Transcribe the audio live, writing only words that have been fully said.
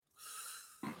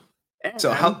So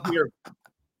And how? we're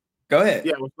Go ahead.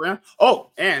 yeah, what's going on?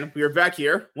 Oh, and we are back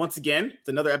here once again with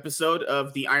another episode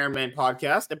of the Iron Man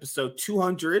podcast, episode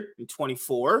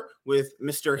 224 with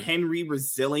Mr. Henry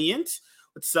Resilient.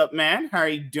 What's up, man? How are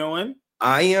you doing?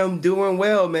 I am doing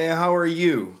well, man. How are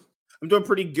you? I'm doing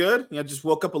pretty good. Just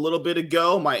woke up a little bit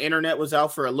ago. My internet was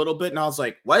out for a little bit, and I was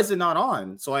like, "Why is it not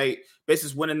on?" So I basically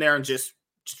just went in there and just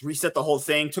reset the whole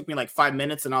thing. Took me like 5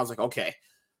 minutes, and I was like, "Okay,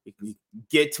 we can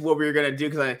get to what we were gonna do,"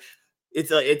 because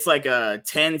it's like a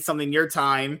 10 something your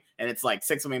time, and it's like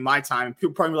 6 something my time.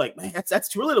 People probably be like, "Man, that's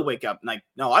too early to wake up." And like,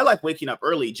 no, I like waking up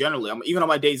early generally. Even on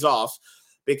my days off,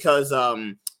 because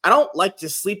I don't like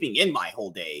just sleeping in my whole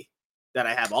day that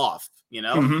I have off.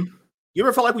 Mm-hmm. You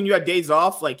ever felt like when you had days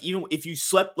off, like even if you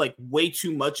slept like way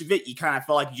too much of it, you kind of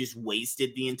felt like you just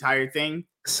wasted the entire thing, you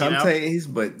Some know? days,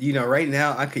 but right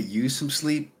now I could use some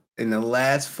sleep. In the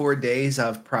last 4 days,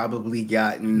 I've probably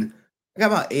gotten I got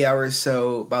about 8 hours,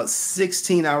 so about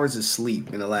 16 hours of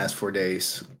sleep in the last 4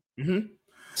 days. Mm-hmm.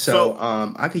 So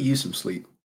So I could use some sleep.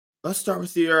 let's start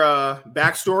with your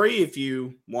backstory if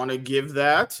you want to give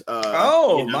that.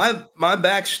 Oh, my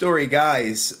backstory,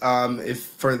 guys. If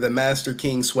for the Master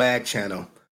King Swag channel,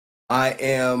 I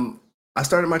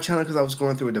started my channel because I was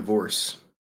going through a divorce,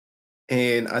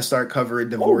 and I started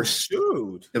covering Oh,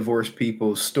 shoot. divorce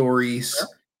people's stories,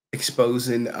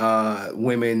 exposing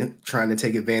women trying to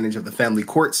take advantage of the family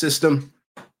court system.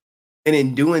 And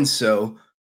in doing so,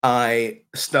 I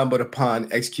stumbled upon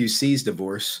XQC's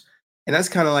divorce. And that's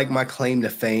kind of like my claim to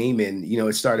fame. And,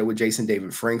 it started with Jason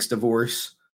David Frank's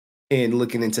divorce and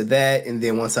looking into that. And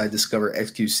then once I discovered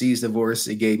XQC's divorce,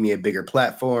 it gave me a bigger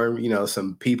platform.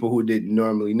 Some people who didn't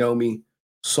normally know me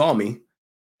saw me.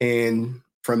 And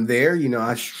from there,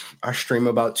 I stream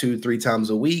about 2-3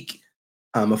 times a week.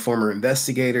 I'm a former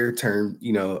investigator turned,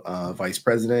 vice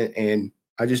president, and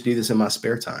I just do this in my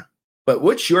spare time. But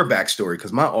what's your backstory?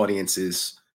 Because my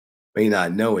audiences may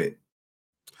not know it.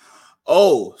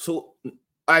 Oh, so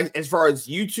as far as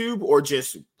YouTube or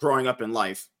just growing up in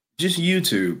life? Just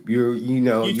YouTube. Your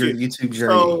YouTube. YouTube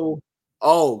journey. So,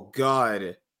 oh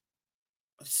God.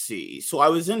 Let's see. So I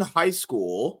was in high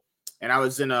school and I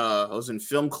was in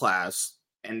film class,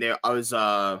 and there I was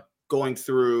going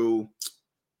through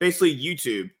basically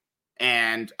YouTube,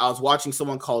 and I was watching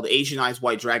someone called Asian Eyes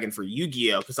White Dragon for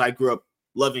Yu-Gi-Oh! Because I grew up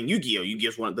loving Yu-Gi-Oh! Yu-Gi-Oh!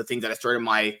 Is one of the things that I started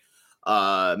my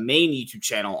main YouTube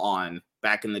channel on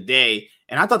back in the day.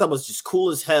 And I thought that was just cool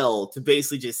as hell to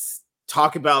basically just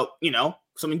talk about,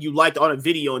 something you liked on a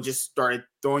video and just started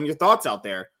throwing your thoughts out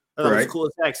there. I thought that was cool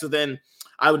as heck. So then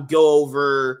I would go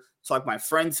over to like my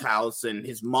friend's house, and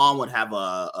his mom would have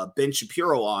a Ben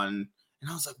Shapiro on. And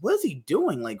I was like, what is he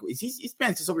doing? Like, he's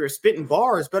just over here spitting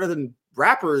bars better than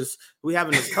rappers we have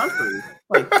in this country.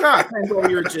 Like, God, man's over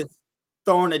here just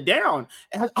throwing it down.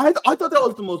 And I thought that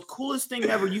was the most coolest thing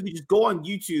ever. You could just go on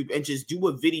YouTube and just do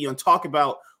a video and talk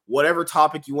about whatever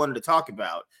topic you wanted to talk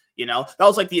about. That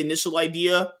was like the initial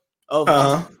idea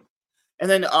of. And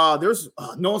then there's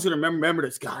no one's gonna remember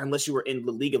this guy unless you were in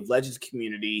the League of Legends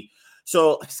community.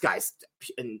 So this guy's,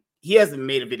 and he hasn't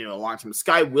made a video in a long time.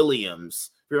 Sky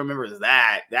Williams, if you remember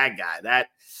that guy, that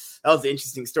was the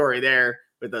interesting story there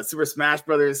with the Super Smash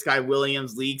Brothers. Sky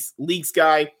Williams, Leaks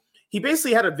guy. He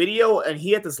basically had a video, and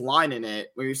he had this line in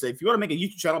it where he said, "If you want to make a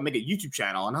YouTube channel, make a YouTube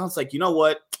channel." And I was like, you know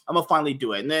what? I'm gonna finally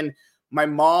do it. And then my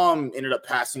mom ended up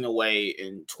passing away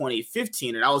in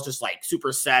 2015, and I was just like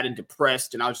super sad and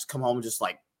depressed. And I'll just come home and just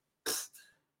like,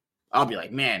 I'll be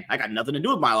like, man, I got nothing to do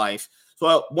with my life.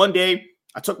 So one day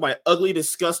I took my ugly,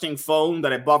 disgusting phone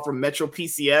that I bought from Metro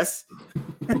PCS.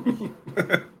 And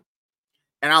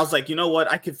I was like, you know what?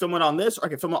 I could film it on this, or I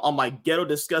could film it on my ghetto,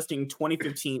 disgusting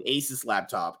 2015 Asus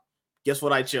laptop. Guess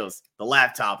what I chose? The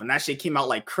laptop. And that shit came out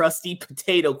like crusty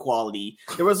potato quality.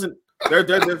 There's no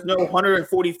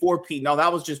 144p. No,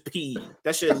 that was just P.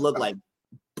 That shit looked like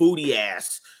booty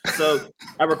ass. So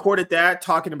I recorded that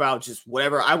talking about just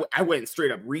whatever. I went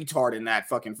straight up retard in that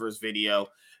fucking first video.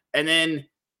 And then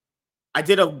I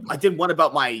did one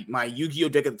about my Yu-Gi-Oh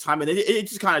deck at the time, and it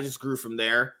just kind of just grew from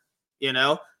there,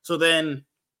 So then,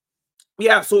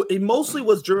 yeah, so it mostly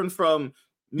was driven from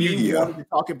me wanting to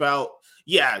talk about,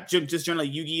 just generally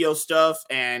Yu-Gi-Oh stuff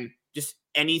and just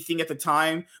anything at the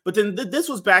time. But then this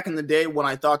was back in the day when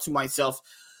I thought to myself,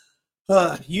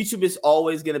 YouTube is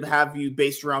always going to have you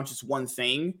based around just one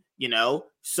thing,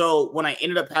 So when I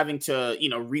ended up having to,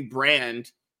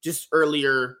 rebrand just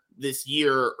earlier this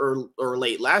year or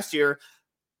late last year,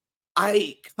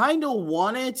 I kind of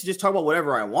wanted to just talk about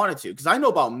whatever I wanted to, because I know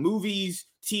about movies,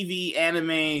 TV,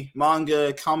 anime,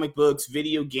 manga, comic books,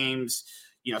 video games,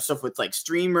 stuff with like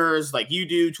streamers like you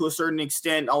do to a certain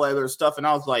extent, all that other stuff. And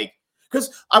I was like,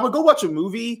 because I would go watch a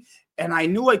movie and I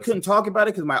knew I couldn't talk about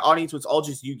it because my audience was all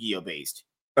just Yu-Gi-Oh based.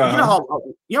 You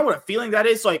know what a feeling that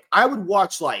is? Like I would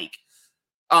watch like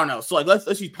I don't know. So like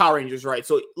let's use Power Rangers, right?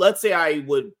 So let's say I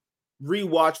would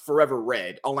rewatch Forever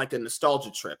Red on like a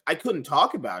nostalgia trip. I couldn't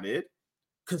talk about it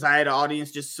because I had an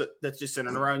audience that's just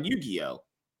centered around Yu-Gi-Oh,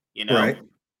 you know? Right.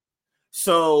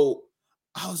 So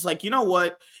I was like, you know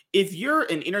what? If you're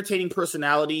an entertaining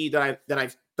personality that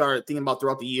I've started thinking about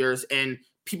throughout the years and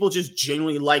people just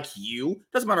genuinely like you,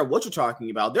 doesn't matter what you're talking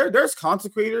about. There's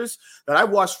content creators that I've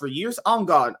watched for years. Oh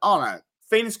God, on a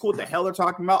famous cool what the hell they're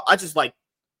talking about. I just like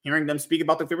hearing them speak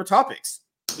about their favorite topics,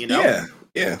 you know?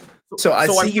 Yeah. So I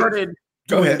started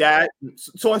doing that.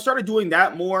 So I started doing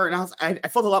that more, and I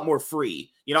felt a lot more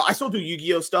free. You know, I still do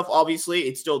Yu-Gi-Oh stuff. Obviously,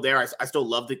 it's still there. I still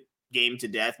love the game to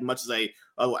death, much as I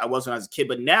was when I was a kid.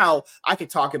 But now I could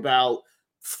talk about,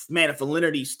 man, if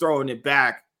Valinity's throwing it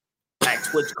back at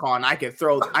TwitchCon, I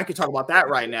could talk about that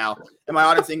right now, and my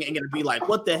audience ain't gonna be like,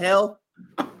 "What the hell?"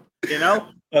 You know,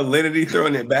 Valinity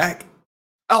throwing it back.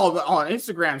 Oh, on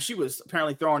Instagram, she was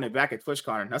apparently throwing it back at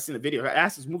TwitchCon. I've seen the video. Her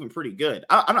ass is moving pretty good.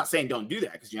 I'm not saying don't do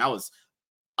that because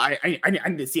I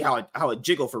need to see how it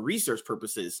jiggle for research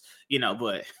purposes, you know.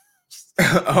 But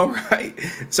all right.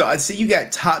 So I see you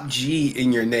got Top G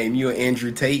in your name. You an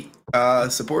Andrew Tate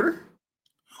supporter?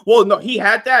 Well, no, he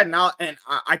had that now, and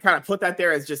I kind of put that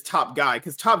there as just top guy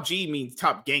because Top G means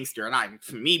top gangster, and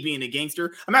for me being a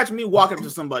gangster, imagine me walking up to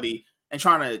somebody and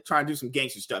trying to do some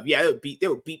gangster stuff. Yeah, they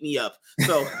would beat me up.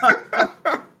 So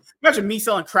imagine me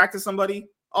selling crack to somebody.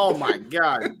 Oh my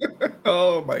God.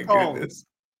 Oh my goodness.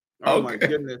 Oh my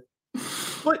goodness.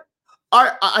 But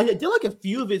I did like a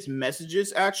few of his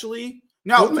messages actually.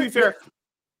 Now, to be fair,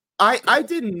 I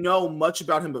didn't know much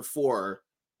about him before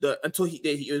until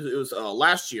it was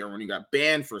last year when he got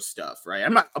banned for stuff, right?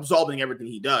 I'm not absolving everything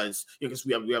he does because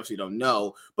we obviously don't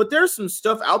know, but there's some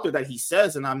stuff out there that he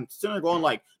says, and I'm still going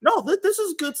like, no, this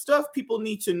is good stuff people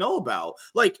need to know about,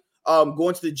 like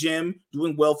going to the gym,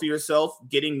 doing well for yourself,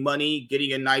 getting money,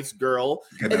 getting a nice girl,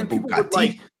 and then people would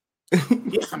like,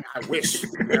 yeah, I mean, I wish,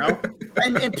 you know,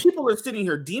 and people are sitting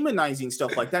here demonizing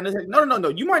stuff like that. And it's like, no,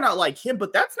 you might not like him,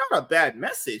 but that's not a bad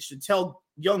message to tell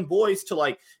young boys to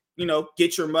like, you know,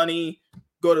 get your money,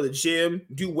 go to the gym,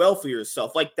 do well for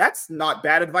yourself. Like that's not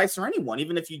bad advice for anyone,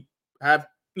 even if you have,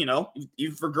 you know,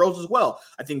 even for girls as well.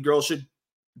 I think girls should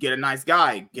get a nice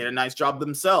guy, get a nice job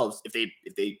themselves if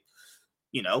they,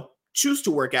 you know, choose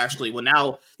to work actually. Well,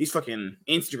 now these fucking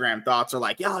Instagram thoughts are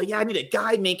like, oh yeah, I need a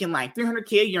guy making like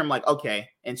 $300K a year. I'm like, okay.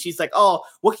 And she's like, oh,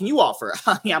 what can you offer?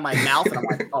 Yeah, my mouth. And I'm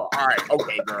like, oh, all right,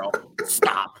 okay, girl,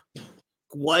 stop.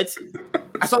 What?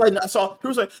 I saw he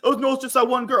was like, oh no, it's just that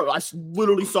one girl. I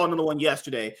literally saw another one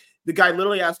yesterday. The guy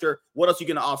literally asked her, what else are you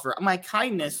gonna offer? I'm like,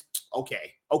 kindness.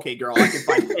 Okay, girl, I can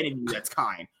find any of you that's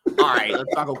kind. All right,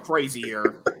 let's not go crazy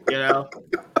here, you know.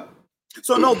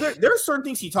 So no, there are certain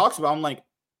things he talks about. I'm like,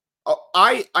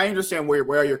 I understand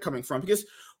where you're coming from, because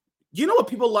you know what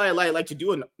people like to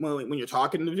do when you're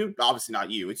talking to them? Obviously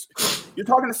not you. It's you're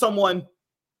talking to someone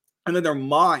and then their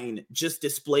mind just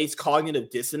displays cognitive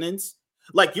dissonance.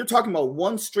 Like you're talking about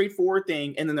one straightforward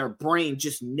thing and then their brain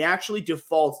just naturally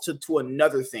defaults to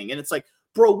another thing. And it's like,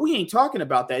 bro, we ain't talking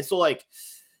about that. So like,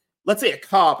 let's say a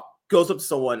cop goes up to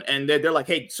someone and they're like,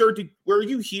 hey, sir, were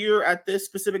you here at this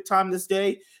specific time this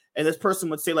day? And this person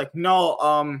would say like,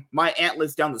 no, my aunt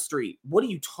lives down the street. What are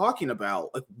you talking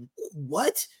about? Like,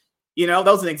 what? You know,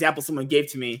 that was an example someone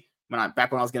gave to me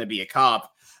back when I was going to be a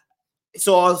cop.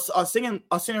 So I was sitting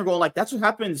there going like, that's what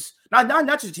happens. Not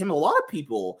just him, a lot of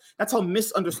people. That's how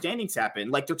misunderstandings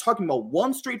happen. Like they're talking about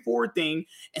one straightforward thing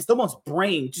and someone's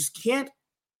brain just can't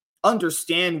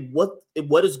understand what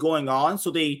is going on.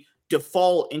 So they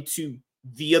default into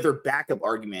the other backup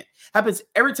argument. Happens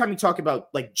every time you talk about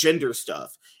like gender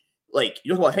stuff. Like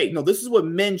you're like, hey, no, this is what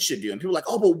men should do. And people are like,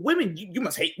 oh, but women, you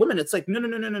must hate women. It's like,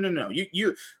 no.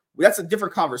 You that's a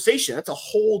different conversation. That's a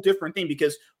whole different thing,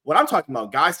 because when I'm talking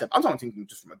about guy stuff, I'm talking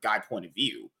just from a guy point of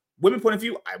view. Women point of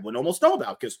view, I wouldn't almost know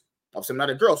about because obviously I'm not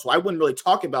a girl. So I wouldn't really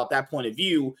talk about that point of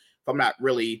view if I'm not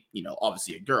really, you know,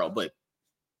 obviously a girl. But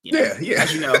you know, yeah.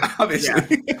 As you know,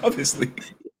 obviously.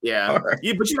 Yeah. Right.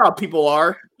 But you know how people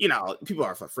are. You know, people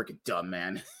are freaking dumb,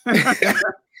 man.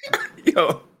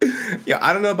 Yo,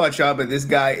 I don't know about y'all, but this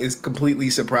guy is completely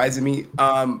surprising me.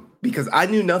 Because I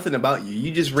knew nothing about you.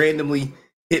 You just randomly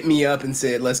hit me up and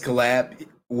said, let's collab.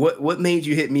 What made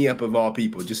you hit me up of all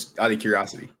people? Just out of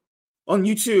curiosity. On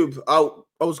YouTube,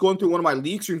 I was going through one of my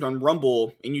league streams on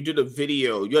Rumble, and you did a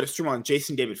video. You had a stream on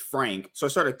Jason David Frank. So I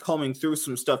started combing through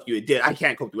some stuff you did. I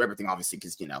can't go through everything, obviously,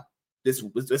 because, you know,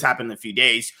 this happened in a few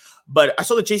days. But I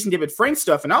saw the Jason David Frank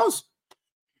stuff, and I was,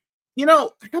 you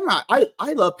know,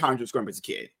 I love Power Rangers growing up as a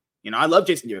kid. You know, I love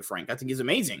Jason David Frank. I think he's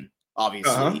amazing,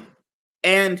 obviously.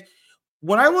 And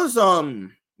when I was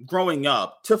growing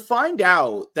up, to find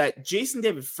out that Jason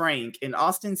David Frank and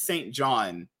Austin St.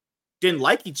 John didn't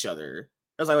like each other,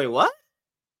 I was like, wait, what?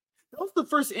 That was the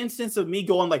first instance of me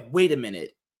going like, wait a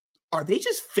minute. Are they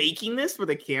just faking this for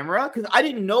the camera? Because I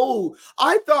didn't know.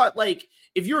 I thought like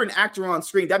if you're an actor on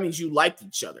screen, that means you liked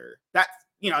each other. That,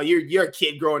 you know, you're a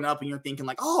kid growing up and you're thinking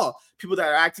like, oh, people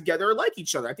that act together like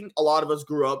each other. I think a lot of us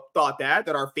grew up, thought that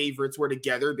our favorites were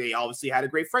together. They obviously had a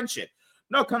great friendship.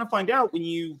 No, kind of find out when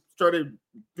you started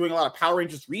doing a lot of Power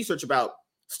Rangers research about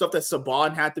stuff that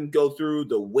Saban had them go through,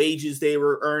 the wages they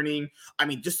were earning. I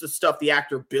mean, just the stuff the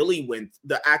actor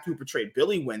who portrayed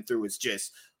Billy went through is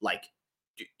just like,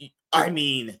 I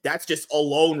mean, that's just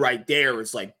alone right there.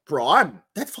 It's like, bro,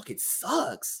 that fucking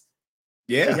sucks.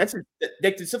 Yeah. Like,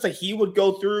 that's stuff that he would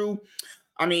go through.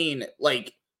 I mean,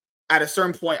 like at a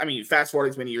certain point, I mean, fast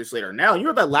forward many years later. Now, you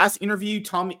know that last interview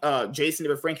Jason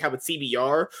David Frank had with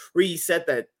CBR, where he said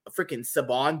that freaking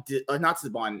Saban, not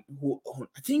Saban, who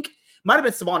I think might have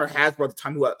been Saban or Hasbro at the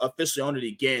time, who officially owned it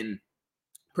again.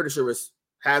 Pretty sure it was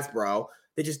Hasbro.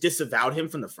 They just disavowed him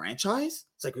from the franchise.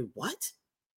 It's like, what?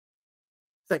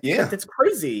 It's like, yeah, that's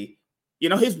crazy. You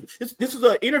know, this was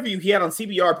an interview he had on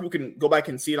CBR. People can go back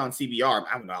and see it on CBR.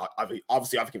 I don't know.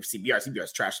 Obviously, I think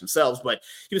CBR's trash themselves, but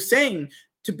he was saying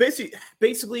to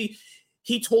basically,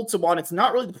 he told Saban it's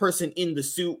not really the person in the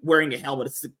suit wearing a helmet;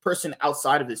 it's the person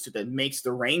outside of the suit that makes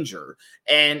the Ranger.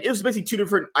 And it was basically two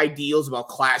different ideals about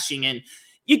clashing. And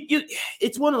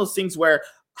it's one of those things where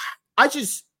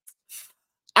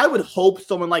I would hope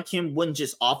someone like him wouldn't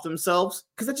just off themselves,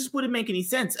 because that just wouldn't make any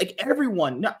sense. Like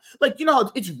everyone, like, you know,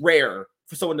 it's rare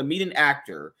for someone to meet an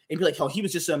actor and be like, "Oh, he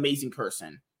was just an amazing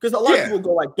person." Because a lot of people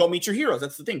go like, "Don't meet your heroes."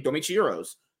 That's the thing. Don't meet your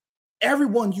heroes.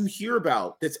 Everyone you hear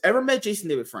about that's ever met Jason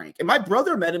David Frank, and my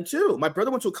brother met him too. My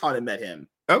brother went to a con and met him.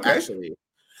 Okay, actually,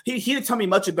 he didn't tell me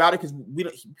much about it because we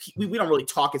don't really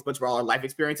talk as much about our life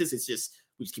experiences. It's just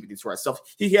we just keep it to ourselves.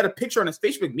 He had a picture on his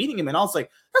Facebook meeting him, and I was like,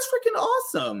 "That's freaking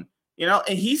awesome." You know,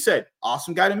 and he said,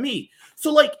 "Awesome guy to meet."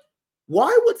 So, like,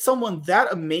 why would someone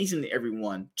that amazing to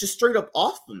everyone just straight up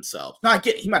off themselves? Now, I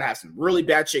get he might have some really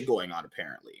bad shit going on,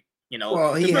 apparently. You know,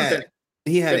 well, he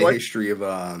had a history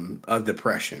of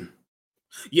depression.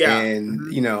 Yeah,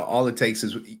 and you know, all it takes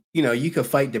is, you know, you could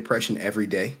fight depression every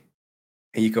day,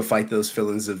 and you could fight those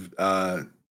feelings of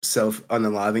self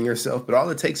unaliving yourself. But all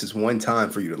it takes is one time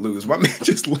for you to lose. My man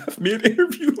just left me an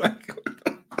interview like.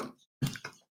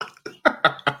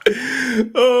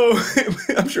 Oh,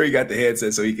 I'm sure he got the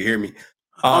headset so he can hear me.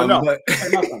 Oh no, but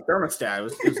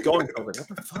thermostat. It was going over. What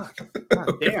the fuck?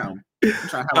 God damn! I'm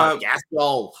trying to have my gas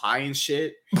all high and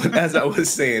shit. But as I was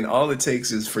saying, all it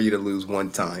takes is for you to lose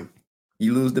one time.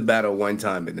 You lose the battle one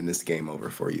time, and then it's game over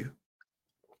for you.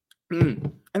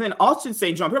 And then Austin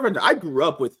St. John. I grew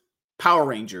up with Power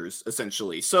Rangers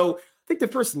essentially, so I think the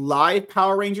first live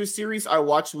Power Rangers series I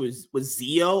watched was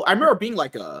Zeo. I remember being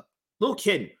like a little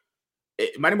kid.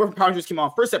 Mighty Morphin Power Rangers came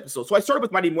on first episode. So I started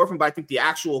with Mighty Morphin, but I think the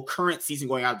actual current season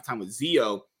going out at the time was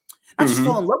Zeo. I just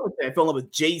fell in love with it. I fell in love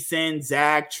with Jason,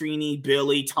 Zach, Trini,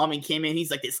 Billy. Tommy came in. He's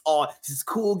like this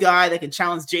cool guy that can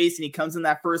challenge Jason. He comes in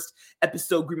that first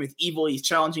episode, Green with Evil. He's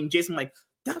challenging Jason. I'm like,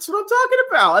 that's what I'm talking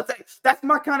about. That's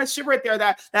my kind of shit right there.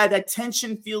 That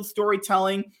tension-filled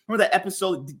storytelling. Remember that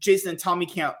episode, Jason and Tommy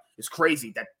Camp is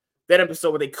crazy. That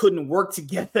episode where they couldn't work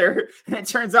together. And it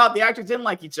turns out the actors didn't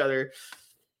like each other.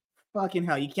 Fucking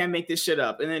hell, you can't make this shit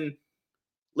up. And then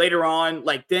later on,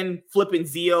 like, then flipping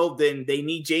Zeo, then they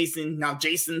need Jason. Now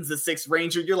Jason's the sixth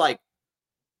Ranger. You're like,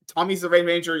 Tommy's the Red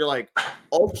Ranger. You're like,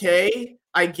 okay,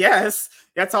 I guess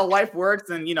that's how life works.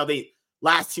 And, you know, they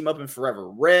last team up in Forever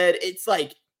Red. It's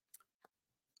like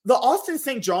the Austin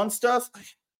St. John stuff.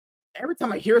 Every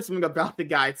time I hear something about the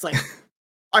guy, it's like,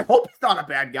 I hope he's not a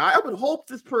bad guy. I would hope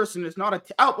this person is not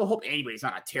I would hope anybody's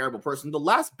not a terrible person. The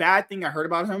last bad thing I heard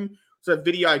about him, so that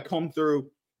video I combed through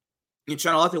and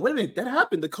channel out there. Wait a minute, that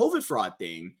happened. The COVID fraud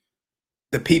thing.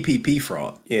 The PPP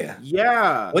fraud. Yeah.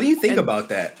 Yeah. What do you think about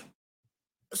that?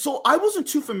 So I wasn't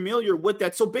too familiar with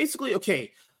that. So basically,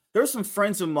 okay, there's some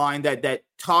friends of mine that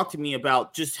talked to me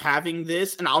about just having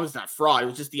this. And I was not fraud. It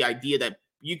was just the idea that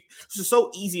it's just so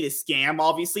easy to scam,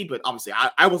 obviously. But obviously,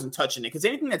 I wasn't touching it because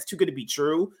anything that's too good to be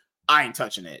true, I ain't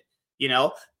touching it. You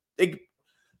know?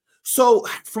 So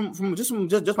from just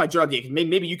my drug game,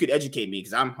 maybe you could educate me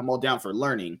because I'm all down for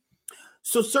learning.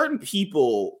 So certain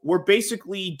people were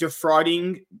basically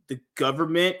defrauding the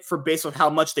government for based on how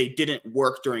much they didn't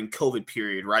work during COVID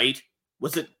period, right?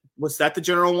 Was that the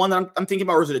general one that I'm thinking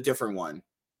about, or is it a different one?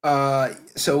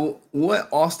 So what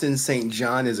Austin St.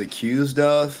 John is accused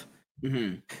of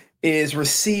is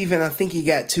receiving, I think he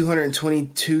got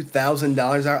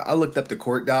 $222,000. I looked up the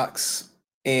court docs,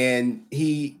 and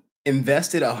he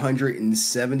invested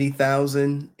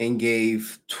 170,000 and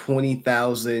gave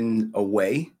 20,000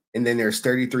 away, and then there's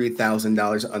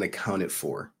 $33,000 unaccounted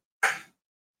for.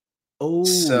 Oh,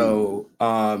 So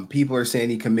people are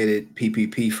saying he committed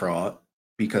PPP fraud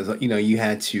because you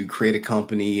had to create a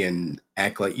company and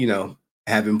act like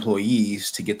have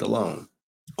employees to get the loan.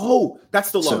 Oh,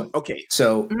 that's the loan. Okay.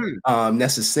 So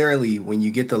necessarily when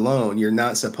you get the loan, you're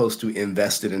not supposed to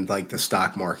invest it in like the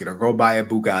stock market or go buy a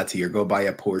Bugatti or go buy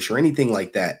a Porsche or anything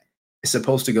like that. It's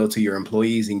supposed to go to your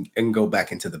employees and go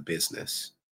back into the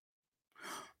business.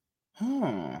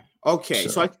 Okay.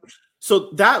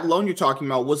 So that loan you're talking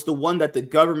about was the one that the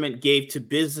government gave to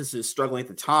businesses struggling at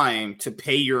the time to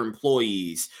pay your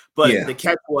employees. But the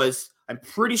catch was, I'm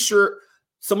pretty sure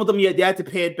some of them they had to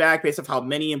pay it back based off how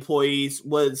many employees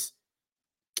was.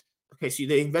 Okay, so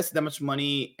they invested that much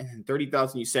money and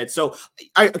 30,000 you said. So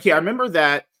I remember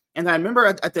that, and I remember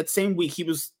at that same week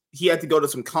he had to go to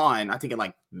some con, I think in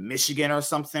like Michigan or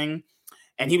something,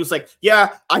 and he was like, "Yeah,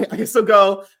 I can still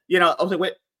go." I was like,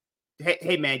 "Wait,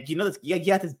 hey man, you know this? Yeah,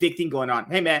 you have this big thing going on.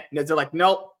 Hey man," and they're like,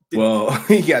 "Nope." Well,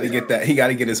 he got to get that. He got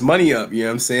to get his money up. You know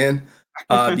what I'm saying?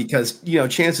 Because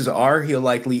chances are he'll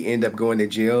likely end up going to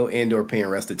jail and/or paying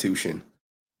restitution,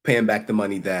 paying back the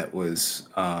money that was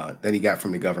that he got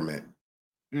from the government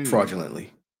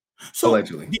fraudulently,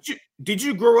 allegedly. Did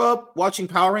you grow up watching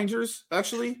Power Rangers?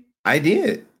 Actually, I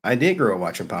did. I did grow up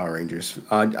watching Power Rangers,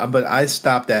 but I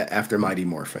stopped that after Mighty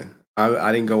Morphin.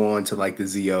 I didn't go on to like the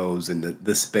Zeos and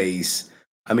the space.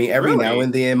 I mean, every now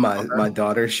and then, my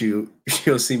daughter she'll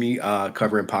see me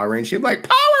covering Power Rangers. She'll be like,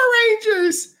 Power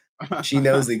Rangers. She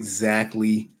knows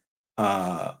exactly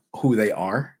who they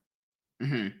are.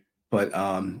 Mm-hmm. But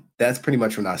that's pretty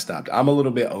much when I stopped. I'm a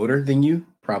little bit older than you,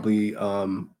 probably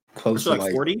close to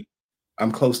like 40.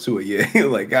 I'm close to it, yeah.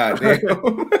 Like, God damn,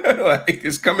 like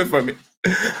it's coming from me.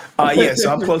 Yeah,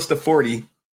 so I'm close to 40,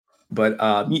 but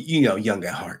young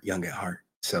at heart.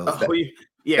 So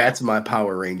that's my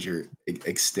Power Ranger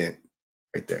extent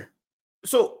right there.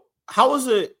 So how was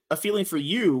it a feeling for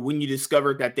you when you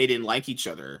discovered that they didn't like each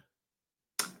other?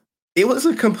 It was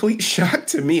a complete shock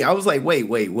to me. I was like, wait.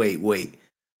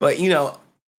 But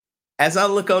as I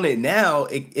look on it now,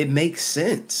 it makes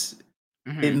sense.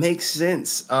 Mm-hmm. It makes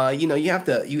sense.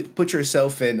 You put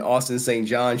yourself in Austin St.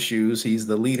 John's shoes. He's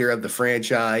the leader of the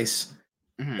franchise.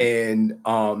 Mm-hmm.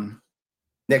 And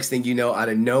next thing you know, out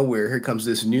of nowhere, here comes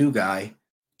this new guy,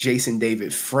 Jason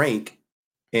David Frank.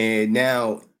 And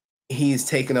now he's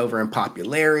taken over in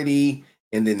popularity.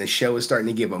 And then the show is starting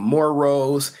to give him more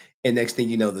roles. And next thing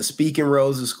you know, the speaking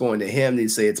roles is going to him. They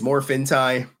say it's Morphin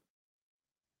time.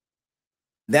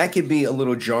 That could be a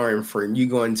little jarring for you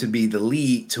going to be the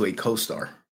lead to a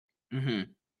co-star. Mm-hmm.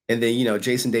 And then,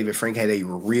 Jason David Frank had a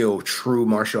real, true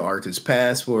martial artist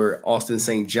past where Austin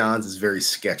St. John's is very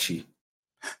sketchy.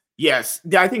 Yes.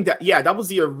 I think that was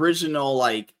the original,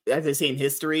 like, as they say in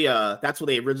history, that's what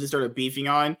they originally started beefing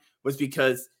on, was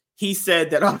because he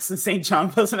said that Austin St.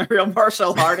 John wasn't a real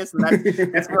martial artist, and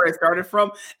that's where it started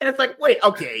from. And it's like, wait,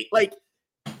 okay, like,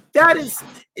 that's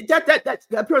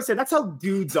how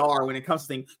dudes are when it comes to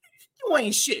things. You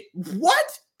ain't shit.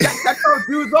 What? That's how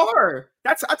dudes are.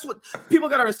 That's what people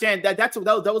gotta understand. That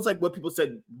was like what people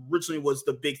said originally was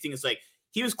the big thing. It's like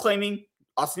he was claiming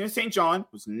Austin St. John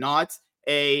was not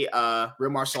a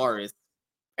real martial artist.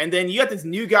 And then you got this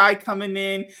new guy coming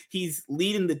in. He's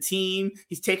leading the team.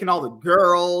 He's taking all the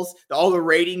girls. All the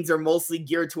ratings are mostly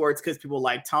geared towards because people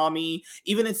like Tommy.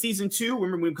 Even in season 2,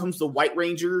 remember when it comes to White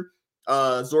Ranger,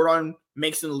 Zordon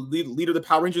makes him the leader of the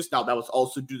Power Rangers. Now that was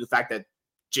also due to the fact that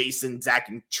Jason, Zach,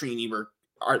 and Trini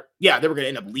they were going to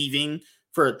end up leaving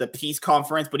for the peace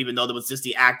conference. But even though that was just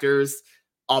the actors,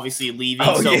 obviously leaving.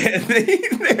 Oh, yeah.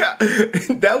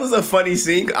 That was a funny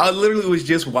scene. I literally was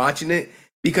just watching it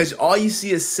because all you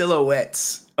see is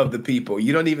silhouettes of the people.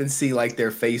 You don't even see like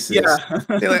their faces. Yeah.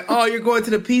 They're like, "Oh, you're going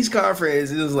to the peace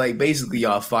conference." It was like basically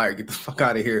y'all fired. Get the fuck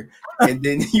out of here. And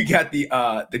then you got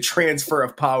the transfer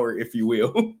of power, if you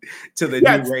will, to the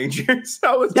new Rangers.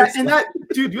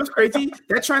 Dude, what's crazy?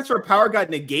 That transfer of power got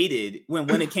negated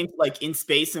when it came to like In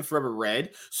Space and Forever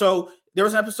Red. So there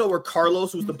was an episode where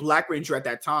Carlos, who was the Black Ranger at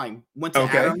that time, went to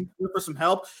Adam for some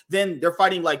help. Then they're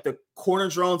fighting like the corner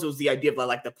drones. It was the idea of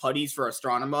like the putties for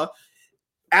Astronema.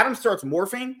 Adam starts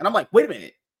morphing, and I'm like, wait a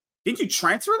minute. Didn't you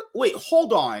transfer? Wait,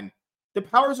 hold on. The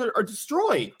powers are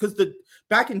destroyed because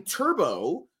back in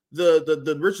Turbo,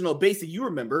 the original base that you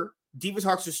remember,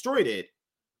 Divatox destroyed it.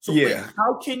 So wait,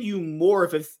 how can you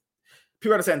morph if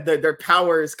people understand their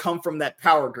powers come from that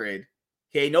power grid?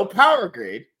 Okay, no power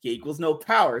grid. Okay, equals no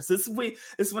power. So this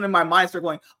is when in my mind start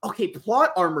going, okay,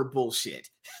 plot armor bullshit.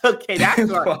 Okay, that's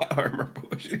what. Plot armor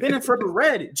bullshit. Then in Forever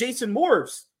Red, Jason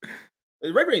morphs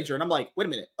the Red Ranger, and I'm like, wait a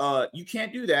minute, you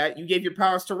can't do that. You gave your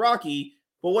powers to Rocky,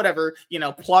 but whatever,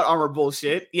 plot armor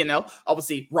bullshit.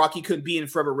 Obviously Rocky couldn't be in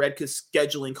Forever Red because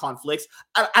scheduling conflicts.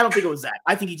 I don't think it was that.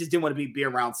 I think he just didn't want to be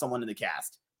around someone in the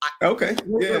cast. Okay,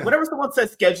 yeah. Whenever someone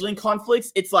says scheduling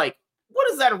conflicts, it's like, what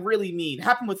does that really mean? It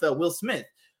happened with Will Smith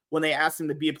when they asked him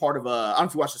to be a part of I don't know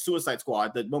if you watched the Suicide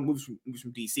Squad, the movies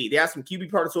from DC. They asked him, can you be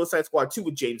part of Suicide Squad 2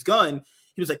 with James Gunn?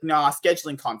 He was like, nah,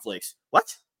 scheduling conflicts.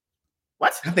 What? I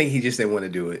think he just didn't want to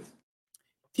do it.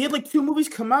 He had like 2 movies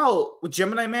come out with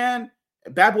Gemini Man,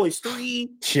 Bad Boys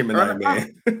 3. Gemini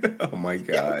Man. Oh my God.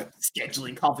 Yeah,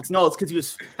 scheduling conflicts. No, it's because he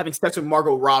was having sex with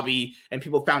Margot Robbie and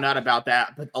people found out about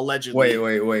that, but allegedly.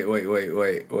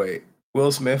 Wait.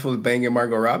 Will Smith was banging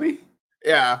Margot Robbie?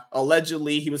 Yeah,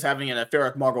 allegedly he was having an affair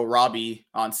with Margot Robbie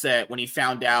on set when he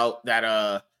found out that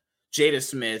Jada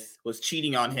Smith was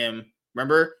cheating on him.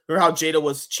 Remember how Jada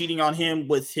was cheating on him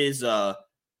with his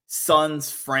son's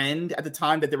friend at the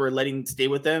time that they were letting stay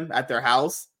with them at their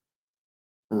house?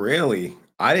 Really?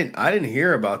 I didn't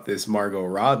hear about this Margot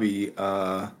Robbie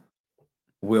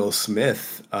Will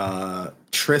Smith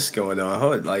tryst going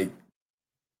on. Like,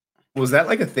 was that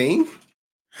like a thing?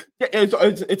 Yeah,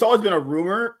 it's always been a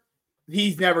rumor.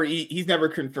 He's never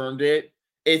confirmed it.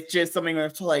 It's just something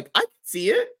that's like, I can see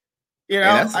it.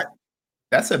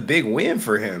 That's a big win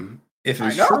for him if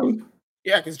it's true.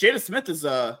 Yeah, because Jada Smith is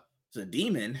a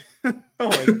demon. Oh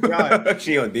my God.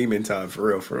 She on demon time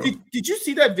for real. Did you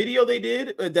see that video they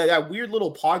did? That weird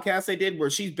little podcast they did where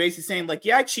she's basically saying like,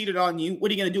 yeah, I cheated on you. What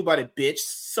are you gonna do about it, bitch?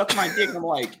 Suck my dick. And I'm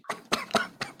like,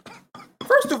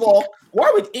 first of all,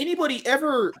 why would anybody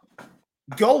ever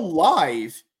go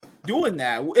live doing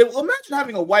that? Imagine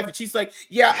having a wife and she's like,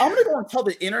 yeah, I'm gonna go and tell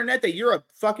the internet that you're a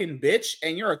fucking bitch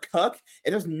and you're a cuck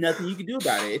and there's nothing you can do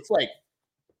about it. It's like,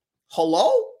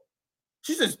 hello?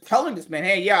 She's just telling this man,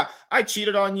 hey, yeah, I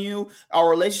cheated on you. Our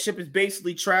relationship is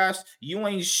basically trash. You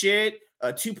ain't shit.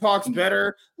 Tupac's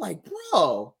better. Like,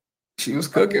 bro. She was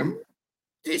cooking.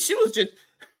 She was just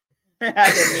they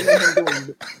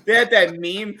had that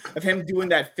meme of him doing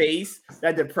that face,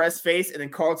 that depressed face, and then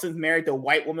Carlton's married to a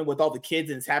white woman with all the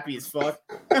kids and is happy as fuck.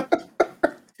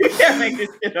 You can't make this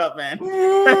shit up, man.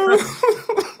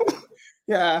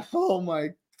 Yeah. Oh my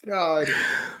God.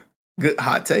 Good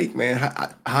hot take, man.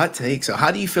 Hot take. So,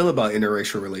 how do you feel about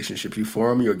interracial relationships? You for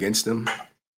them? You against them?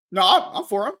 No, I'm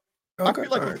for them. Okay, I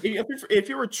feel like right. if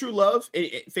you're a true love,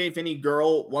 if any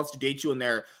girl wants to date you and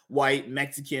they're white,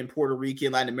 Mexican, Puerto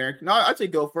Rican, Latin American, no, I'd say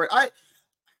go for it. I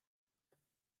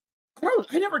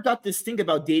never got this thing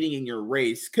about dating in your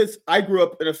race because I grew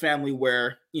up in a family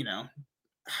where, I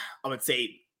would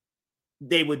say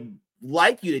they would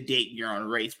like you to date in your own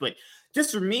race, but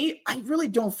just for me, I really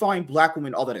don't find Black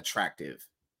women all that attractive.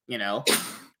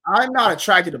 I'm not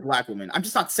attracted to Black women. I'm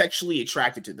just not sexually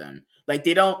attracted to them. Like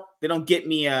they don't get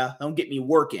me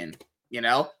working. And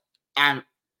I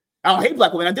don't hate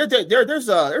Black women. There's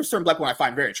certain Black women I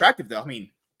find very attractive though. I mean,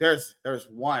 there's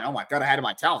one. Oh my God, I had in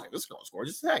my talent. Like, this girl's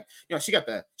gorgeous. Heck,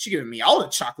 she giving me all the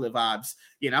chocolate vibes.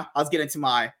 I was getting into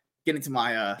my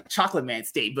chocolate man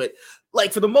state, but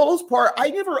like for the most part, I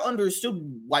never understood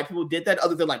why people did that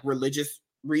other than like religious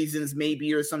reasons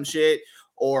maybe or some shit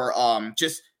or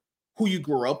just who you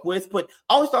grew up with. But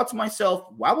I always thought to myself,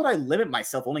 why would I limit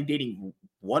myself only dating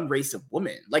one race of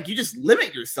women? Like you just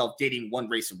limit yourself dating one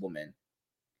race of women.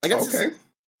 Like that's just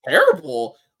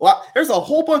terrible. Well, there's a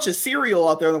whole bunch of cereal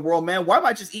out there in the world, man. Why am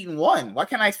I just eating one? Why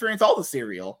can't I experience all the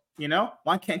cereal?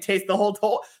 Why can't I taste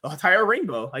the entire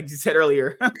rainbow, like you said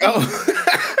earlier?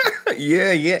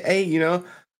 Yeah. Hey,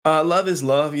 love is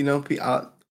love.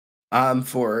 I'm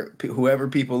for whoever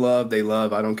people love, they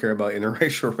love. I don't care about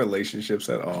interracial relationships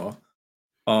at all.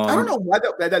 I don't know why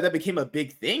that became a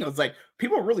big thing. I was like,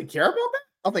 people really care about that?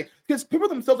 I was like, because people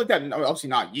themselves like that, obviously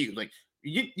not you. Like,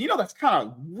 that's kind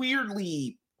of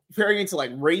weirdly very into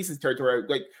like racist territory.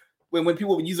 Like when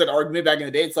people would use that argument back in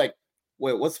the day, it's like,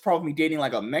 wait, what's the problem with me dating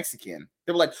like a Mexican?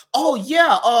 They were like, oh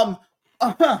yeah,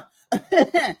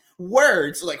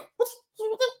 words. Like, what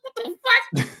the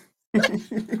fuck?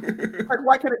 Like,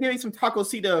 why can't I give you some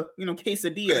tacosita,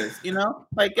 quesadillas,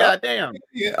 like, goddamn.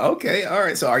 Yeah, okay, all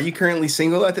right. So, are you currently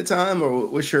single at the time, or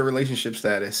what's your relationship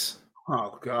status?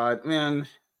 Oh God, man,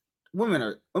 women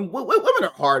are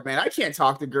hard, man. I can't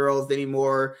talk to girls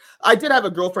anymore. I did have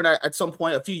a girlfriend at some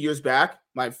point a few years back,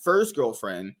 my first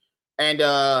girlfriend, and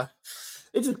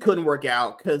it just couldn't work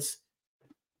out because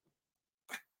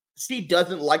she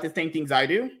doesn't like the same things I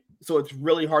do, so it's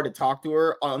really hard to talk to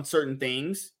her on certain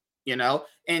things. you know,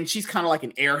 and she's kind of like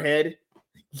an airhead.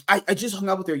 I just hung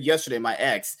out with her yesterday, my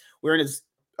ex. We're in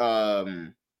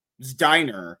this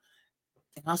diner,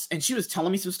 and she was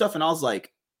telling me some stuff, and I was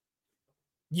like,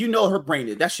 you know, her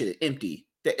brain, that shit is empty.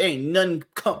 There ain't nothing,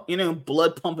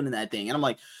 blood pumping in that thing. And I'm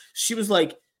like, she was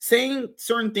like saying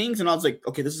certain things, and I was like,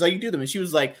 okay, this is how you do them. And she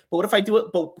was like, but what if I do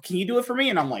it? But can you do it for me?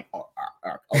 And I'm like, oh,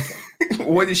 okay.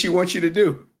 What did she want you to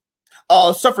do?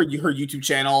 Stuff for her YouTube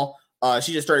channel.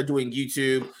 She just started doing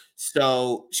YouTube.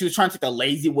 So she was trying to take the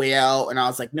lazy way out. And I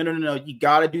was like, no. You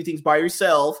got to do things by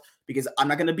yourself because I'm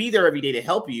not going to be there every day to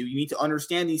help you. You need to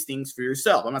understand these things for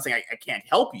yourself. I'm not saying I can't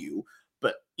help you,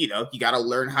 but, you got to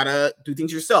learn how to do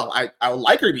things yourself. I would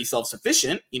like her to be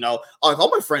self-sufficient. I like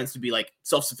all my friends to be like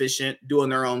self-sufficient,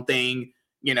 doing their own thing,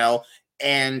 and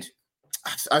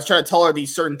I was trying to tell her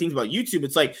these certain things about YouTube.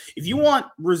 It's like, if you want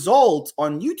results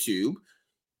on YouTube,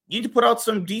 you need to put out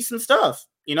some decent stuff.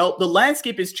 The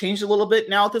landscape has changed a little bit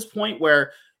now at this point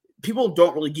where people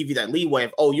don't really give you that leeway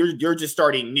of, oh, you're just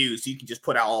starting new, so you can just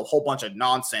put out a whole bunch of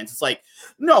nonsense. It's like,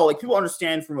 no, like people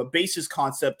understand from a basis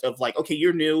concept of like, okay,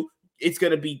 you're new. It's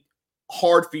going to be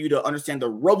hard for you to understand the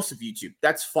ropes of YouTube.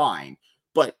 That's fine.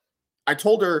 But I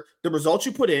told her the results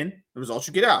you put in, the results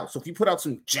you get out. So if you put out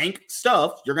some jank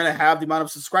stuff, you're going to have the amount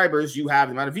of subscribers you have,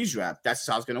 the amount of views you have. That's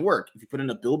how it's going to work. If you put in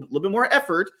a little bit more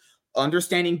effort,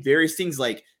 understanding various things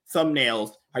like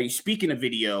thumbnails, how you speak in a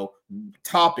video,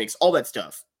 topics, all that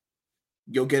stuff,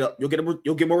 you'll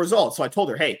get more results. So I told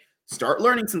her, hey, start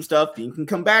learning some stuff. Then you can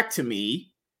come back to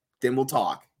me. Then we'll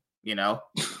talk.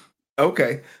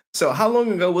 Okay. So how long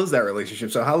ago was that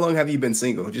relationship? So how long have you been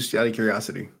single? Just out of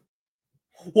curiosity.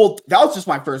 Well, that was just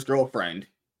my first girlfriend.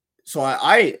 So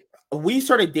we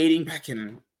started dating back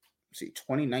in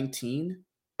 2019.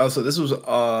 Oh, so this was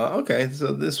okay.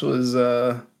 So this was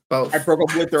about. I broke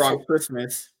up with her on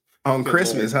Christmas. On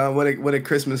Christmas, huh? What a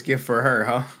Christmas gift for her,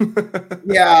 huh?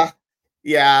 Yeah.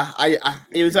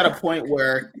 It was at a point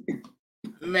where,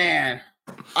 man,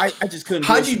 I just couldn't.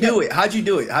 How'd you do it? How'd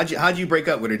you break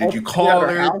up with her? Did you call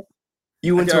her?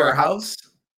 You went to her house?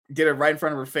 Did it right in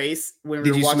front of her face.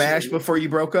 Did you smash before you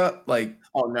broke up? Like,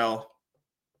 oh no.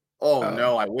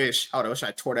 No, I wish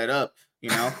I tore that up,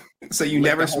 So you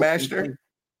never smashed her?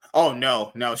 Oh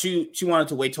no. She wanted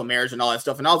to wait till marriage and all that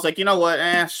stuff. And I was like, you know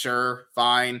what? Sure,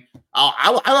 fine.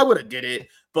 I would have did it.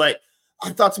 But I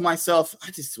thought to myself,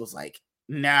 I just was like,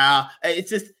 nah. It's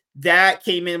just that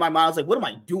came in my mind. I was like, what am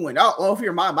I doing? Oh,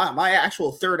 for my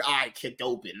actual third eye kicked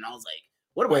open. And I was like,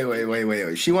 what am I doing?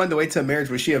 Wait. She wanted to wait till marriage.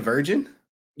 Was she a virgin?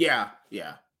 Yeah.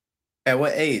 At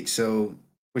what age? So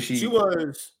was she? She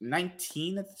was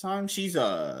 19 at the time. She's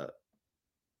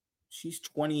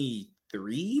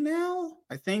 23 now,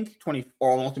 I think. 20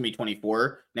 or almost to be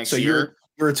 24 next year.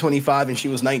 You were 25 and she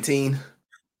was 19.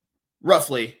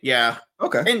 Roughly, yeah.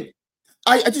 Okay. And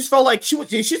I just felt like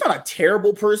she's not a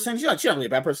terrible person. She's not really a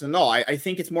bad person at all. I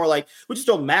think it's more like we just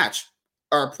don't match.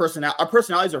 Our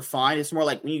personalities are fine. It's more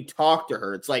like when you talk to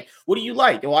her, it's like, what do you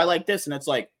like? Oh, I like this. And it's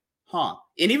like, huh.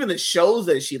 And even the shows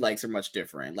that she likes are much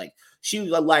different. Like she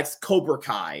likes Cobra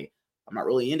Kai. I'm not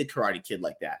really into Karate Kid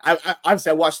like that.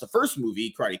 I watched the first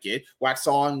movie, Karate Kid, wax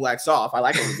on, wax off. I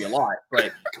like that movie a lot,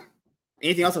 but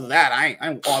anything else other than that,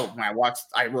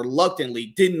 I reluctantly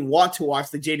didn't want to watch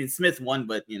the Jaden Smith one,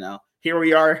 but here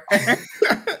we are.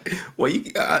 Well,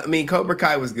 Cobra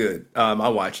Kai was good. I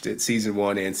watched it, season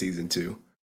 1 and season 2.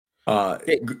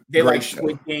 They like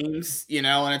Squid Games,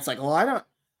 and it's like, well, I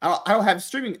don't have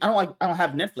streaming. I don't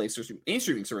have Netflix or any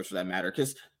streaming service for that matter.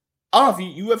 Because I don't know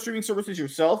if you have streaming services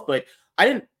yourself, but I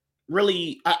didn't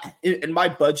really in my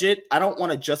budget. I don't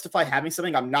want to justify having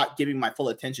something I'm not giving my full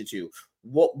attention to.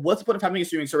 What's the point of having a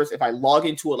streaming service if I log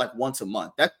into it like once a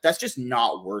month? That's just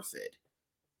not worth it.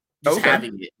 Just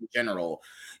having it in general,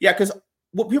 yeah. Because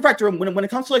what people factor in when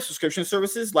it comes to like subscription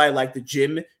services, like the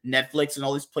gym, Netflix, and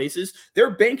all these places,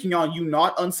 they're banking on you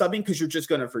not unsubbing because you're just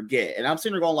gonna forget. And I'm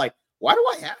sitting there going like, why do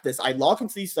I have this? I log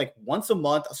into these like once a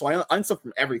month, so I unsub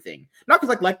from everything. Not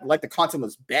because like the content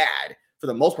was bad for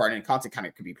the most part, and the content kind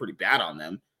of could be pretty bad on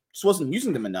them. Just wasn't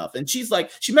using them enough. And she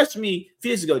messaged me a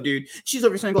few days ago, dude. She's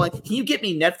over saying like, can you get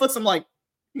me Netflix? I'm like,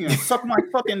 suck my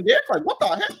fucking dick. Like, what the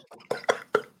heck?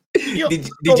 Did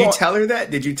you tell her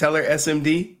that? Did you tell her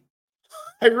SMD?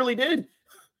 I really did.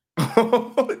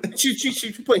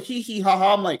 she put hee ha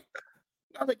ha. I'm like,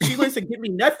 she likes to give me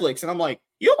Netflix, and I'm like,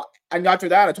 and after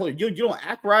that, I told her, you don't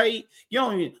act right. We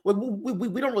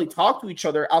don't really talk to each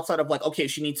other outside of like, okay,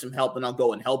 she needs some help, and I'll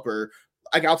go and help her.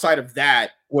 Like outside of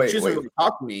that, she doesn't really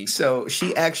talk to me. So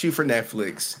she asked you for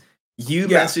Netflix. You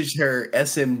messaged her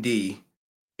SMD,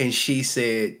 and she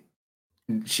said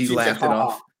she laughed it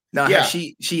off. Now, has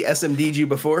she SMD'd you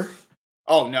before?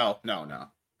 Oh no.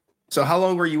 So how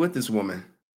long were you with this woman?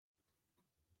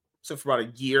 So for about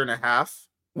a year and a half,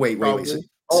 Wait. So, probably. so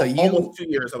Almost you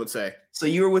 2 years, I would say. so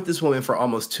you were with this woman for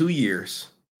almost 2 years.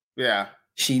 Yeah.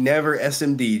 She never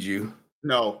SMD'd you.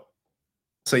 No.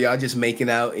 So y'all just making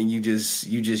out and you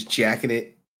just jacking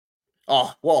it.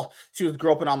 Oh, well, she was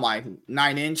groping on my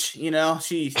 9-inch,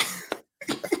 she's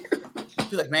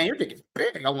like, man, your dick is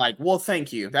big. I'm like, well,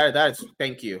 thank you.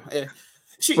 Thank you.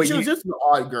 She But was you just an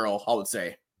odd girl, I would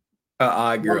say.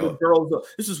 odd One of the girl. girls.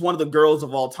 This is one of the girls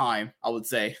of all time, I would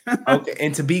say. Okay,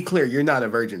 and to be clear, you're not a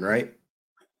virgin, right?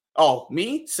 Oh,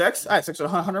 me? Sex? I had sex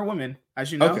with 100 women,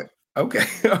 as you know. Okay.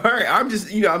 All right. I'm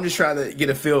just trying to get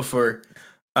a feel for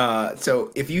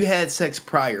so if you had sex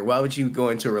prior, why would you go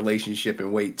into a relationship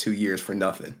and wait 2 years for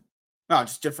nothing? No,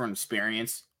 just different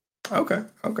experience. Okay.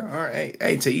 All right.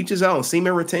 Hey, to each his own.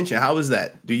 Semen retention. How is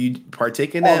that? Do you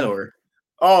partake in that or?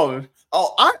 Oh,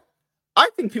 I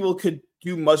think people could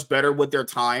do much better with their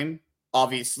time.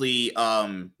 Obviously,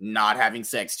 not having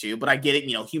sex too, but I get it.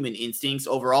 Human instincts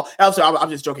overall. Also, I'm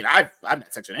just joking. I've had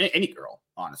sex with any girl,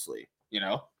 honestly.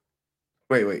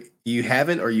 Wait. You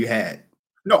haven't or you had?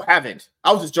 No, haven't.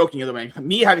 I was just joking the other way.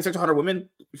 Me having sex with 100 women.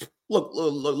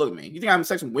 Look at me. You think I'm having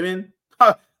sex with women?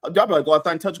 Huh, I'll probably go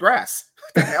outside and touch grass.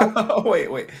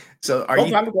 Wait. So are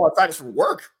I'm to go outside just for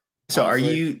work. So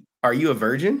honestly. are you a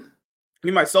virgin?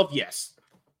 Me myself, yes.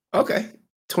 Okay.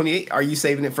 28. Are you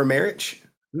saving it for marriage?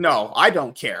 No, I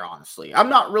don't care, honestly. I'm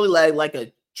not really like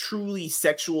a truly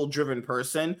sexual driven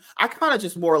person. I kind of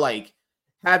just more like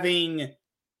having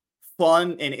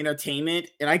fun and entertainment,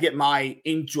 and I get my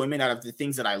enjoyment out of the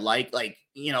things that I like. Like,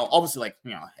 obviously,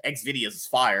 X videos is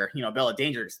fire. Bella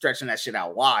Danger stretching that shit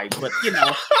out wide, but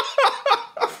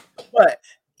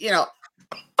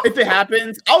if it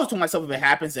happens, I always told myself if it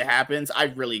happens, it happens. I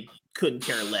really couldn't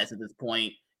care less at this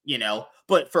point.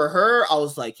 But for her, I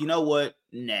was like, you know what?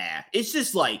 Nah. It's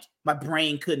just like my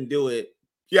brain couldn't do it.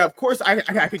 Yeah, of course I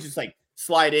could just like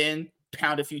slide in,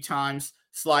 pound a few times,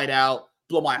 slide out,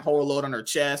 blow my whole load on her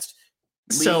chest,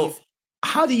 leave. So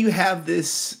how do you have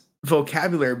this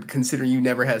vocabulary considering you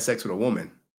never had sex with a woman?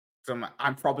 So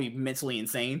I'm probably mentally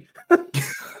insane.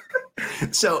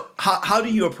 So how do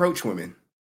you approach women?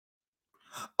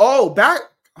 Oh, back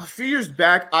a few years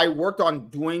back, I worked on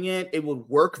doing it. It would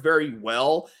work very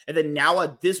well. And then now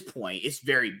at this point, it's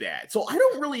very bad. So I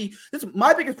don't really, this is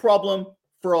my biggest problem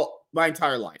for my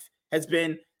entire life has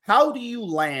been how do you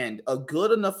land a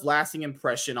good enough lasting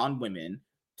impression on women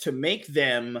to make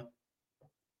them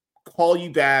call you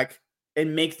back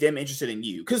and make them interested in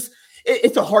you? Because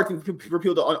it's a hard thing for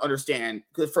people to understand.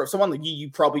 Because for someone like you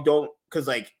probably don't, because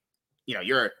like,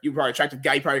 you're probably attractive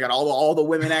guy. You probably got all the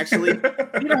women actually.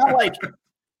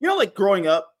 How like growing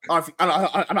up. I'm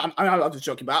just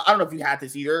joking, but I don't know if you had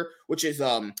this either. Which is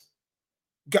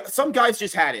some guys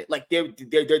just had it. Like they're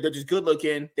just good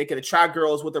looking. They can attract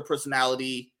girls with their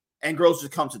personality, and girls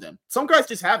just come to them. Some guys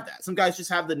just have that. Some guys just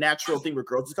have the natural thing where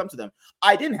girls just come to them.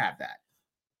 I didn't have that.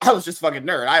 I was just fucking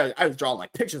nerd. I was drawing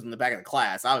like pictures in the back of the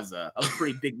class. I was a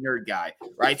pretty big nerd guy,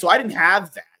 right? So I didn't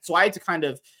have that. So I had to kind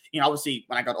of, obviously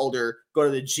when I got older, go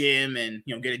to the gym and,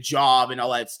 get a job and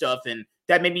all that stuff. And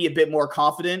that made me a bit more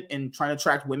confident in trying to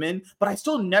attract women, but I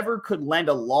still never could land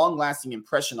a long lasting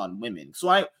impression on women.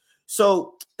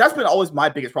 So that's been always my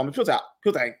biggest problem. People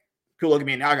look at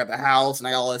me and now I got the house and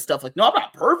I got all this stuff. Like, no, I'm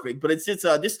not perfect, but it's just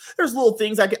there's little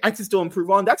things I can still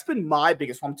improve on. That's been my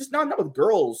biggest problem. Just not with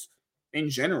girls in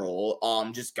general,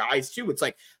 just guys too. It's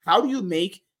like, how do you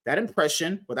make that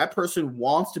impression where that person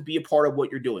wants to be a part of what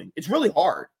you're doing? It's really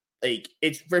hard. Like,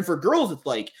 it's for girls, it's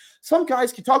like some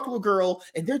guys can talk to a girl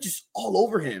and they're just all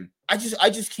over him. I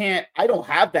just can't. I don't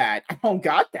have that. I don't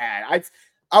got that.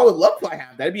 I would love if I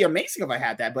had that. It'd be amazing if I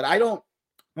had that, but I don't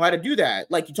know how to do that.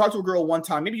 Like, you talk to a girl one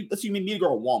time, maybe let's say you meet a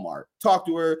girl at Walmart, talk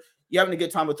to her, you're having a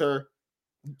good time with her.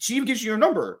 She even gives you your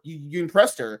number. You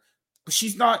impressed her, but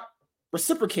she's not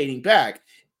reciprocating back,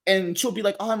 and she'll be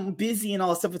like, oh, I'm busy and all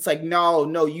that stuff. It's like, no,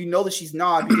 that she's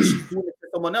not, because she's doing it for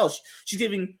someone else. She's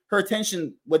giving her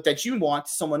attention that you want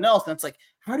to someone else, and it's like,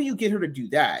 how do you get her to do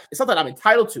that? It's not that I'm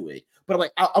entitled to it, but I'm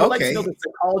like, I would like to know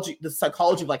the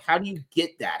psychology of like, how do you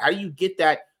get that? How do you get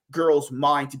that girl's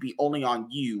mind to be only on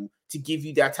you to give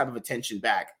you that type of attention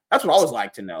back? That's what I would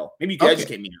like to know. Maybe you can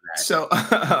educate me on that. So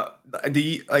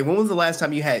when was the last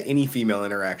time you had any female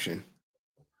interaction?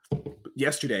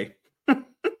 Yesterday.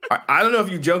 I don't know if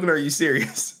you're joking or are you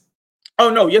serious. Oh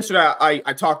no! Yesterday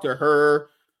I talked to her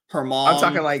mom. I'm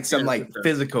talking like some like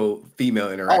physical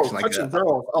female interaction, like a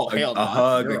girl. Oh hell, a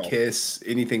hug, a kiss,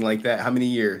 anything like that. How many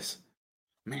years?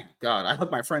 Man, God, I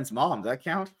hugged my friend's mom. Does that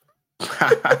count?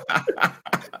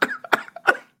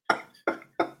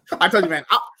 I told you, man.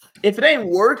 If it ain't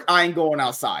work, I ain't going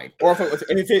outside. Or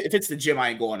if it's the gym, I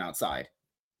ain't going outside.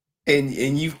 And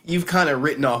you've kind of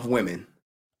written off women.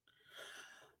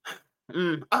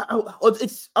 I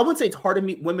wouldn't say it's hard to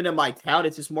meet women in my town.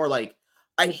 It's just more like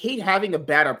I hate having a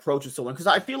bad approach with someone because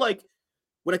I feel like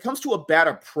when it comes to a bad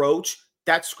approach,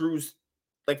 that screws.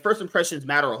 Like first impressions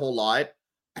matter a whole lot.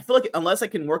 I feel like unless I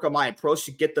can work on my approach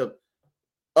to get the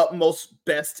utmost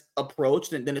best approach,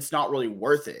 then it's not really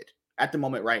worth it at the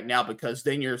moment right now because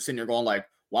then you're sitting there going like,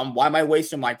 why am I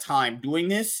wasting my time doing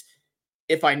this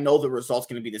if I know the result's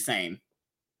going to be the same?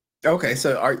 Okay,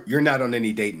 so you're not on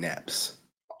any dating apps?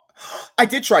 I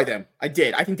did try them. I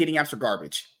did. I think dating apps are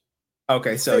garbage.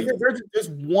 Okay, so there's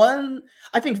one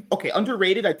I think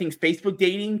underrated. I think Facebook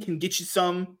dating can get you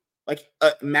some like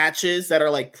matches that are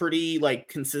like pretty like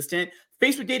consistent.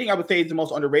 Facebook dating, I would say, is the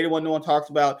most underrated one no one talks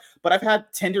about. But I've had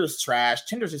Tinder's trash.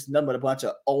 Tinder's just nothing but a bunch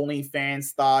of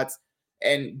OnlyFans thoughts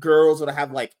and girls that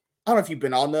have like, I don't know if you've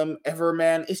been on them ever,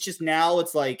 man. It's just now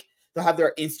it's like they'll have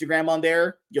their Instagram on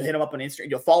there. You'll hit them up on Instagram.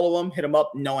 You'll follow them, hit them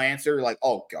up, no answer. You're like,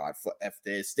 oh God, F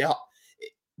this.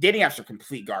 Dating apps are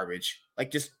complete garbage. Like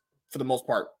just for the most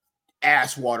part,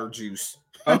 ass water juice.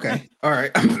 Okay. All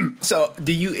right. So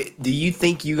do you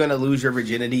think you're gonna lose your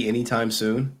virginity anytime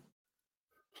soon?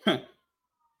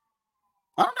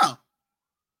 I don't know.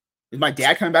 Is my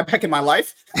dad coming back in my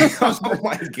life? Oh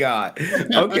my God.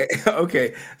 Okay.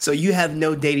 Okay. So you have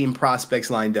no dating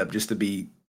prospects lined up, just to be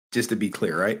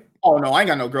clear, right? Oh no, I ain't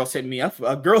got no girls hitting me up.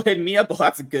 A girl hitting me up, well,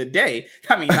 that's a good day.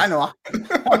 I mean, I know.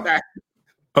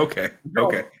 Okay.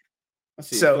 Okay. Let's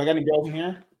see. So, do I got any girls in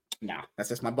here? No, that's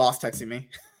just my boss texting me.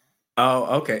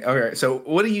 Oh, okay. All right. So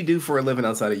what do you do for a living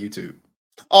outside of YouTube?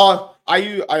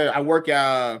 I work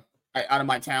out of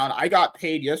my town. I got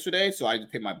paid yesterday, so I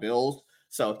just paid my bills.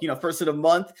 So, first of the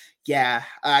month, yeah,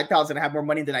 I thought I was going to have more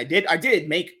money than I did. I did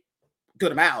make a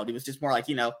good amount. It was just more like,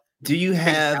 Do you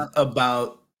have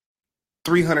about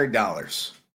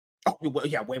 $300? Oh, well,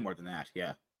 yeah, way more than that.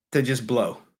 Yeah. To just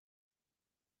blow?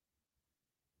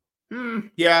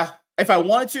 Yeah. If I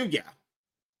wanted to, yeah.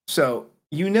 So,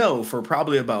 for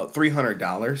probably about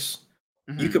 $300,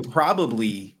 you could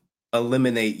probably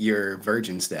eliminate your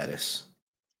virgin status.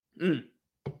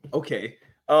 Okay.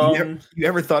 You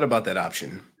ever thought about that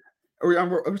option?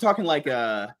 Are we talking like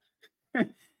a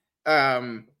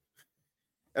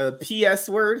PS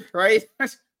word, right?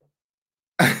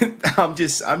 I'm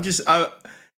just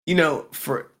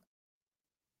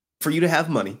for you to have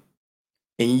money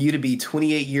and you to be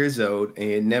 28 years old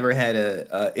and never had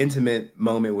a intimate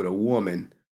moment with a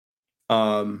woman,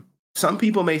 some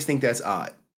people may think that's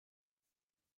odd.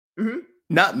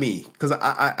 Not me, because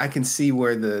I can see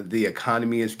where the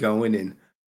economy is going, and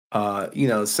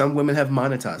some women have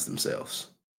monetized themselves.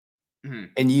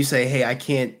 And you say, hey, I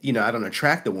can't, I don't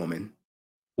attract a woman.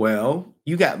 Well,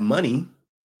 you got money.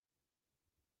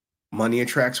 Money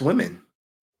attracts women.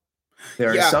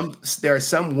 There are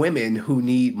some women who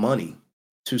need money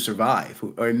to survive,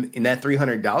 or in that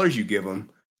 $300 you give them,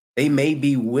 they may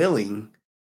be willing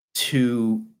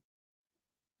to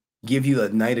give you a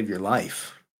night of your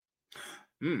life.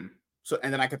 So,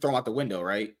 and then I could throw them out the window,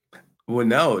 right? Well,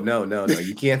 no.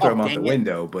 You can't throw them out the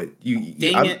window, but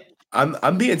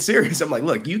I'm being serious. I'm like,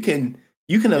 look, you can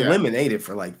eliminate it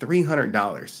for like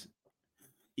 $300.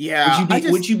 Yeah.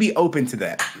 Would you be open to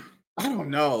that? I don't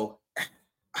know,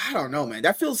 man.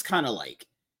 That feels kind of like,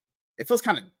 it feels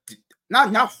kind of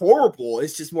not horrible.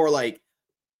 It's just more like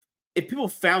if people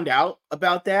found out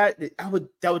about that, that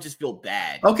would just feel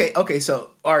bad. Okay. So,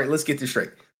 all right, let's get this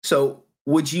straight. So,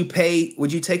 would you take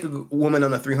a woman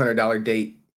on a $300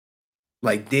 date,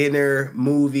 like dinner,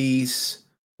 movies?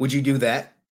 Would you do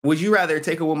that? Would you rather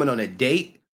take a woman on a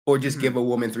date or just give a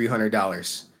woman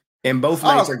 $300? And both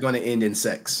nights are going to end in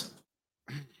sex.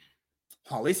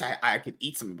 Well, at least I could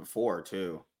eat something before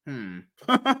too.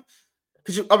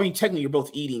 Because technically you're both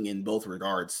eating in both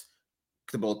regards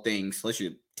to both things, unless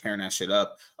you're tearing that shit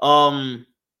up.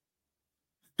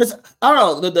 Because I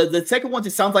don't know, the second one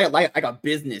just sounds like a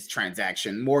business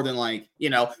transaction more than like,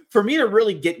 for me to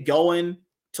really get going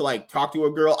to like talk to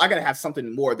a girl, I gotta have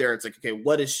something more there. It's like, okay,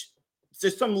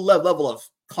 there's some level of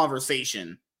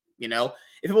conversation, if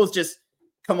it was just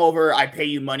come over, I pay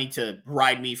you money to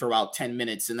ride me for about 10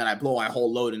 minutes and then I blow my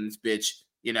whole load in this bitch,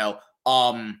 I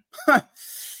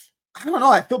don't know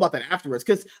how I feel about that afterwards,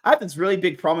 because I have this really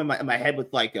big problem in my head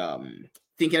with like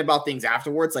thinking about things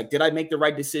afterwards. Like, did I make the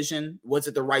right decision? Was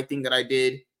it the right thing that I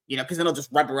did? Because then it'll just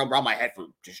wrap around my head for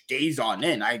just days on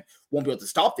end. I won't be able to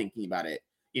stop thinking about it,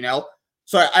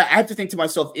 So I have to think to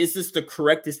myself, is this the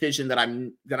correct decision that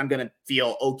I'm going to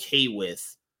feel okay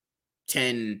with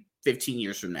 10, 15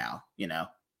 years from now,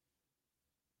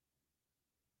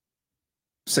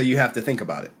 So you have to think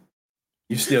about it.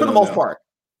 You still For the don't most know. part.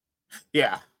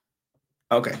 Yeah.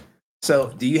 Okay.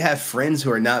 So do you have friends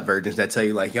who are not virgins that tell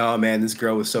you like, "Oh man, this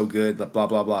girl was so good," blah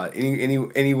blah blah?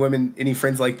 Any women, any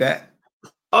friends like that?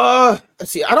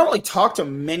 Let's see. I don't really talk to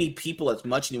many people as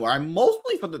much anymore. I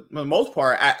mostly, for the most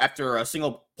part, after a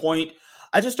single point,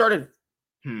 I just started.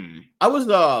 I was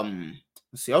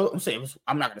Let's see. I'm saying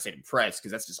I'm not gonna say depressed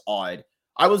because that's just odd.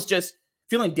 I was just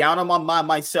feeling down on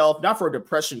myself, not for a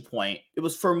depression point. It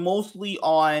was for mostly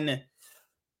on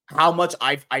how much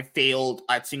I failed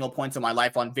at single points in my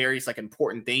life on various like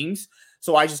important things.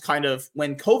 So I just kind of,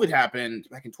 when COVID happened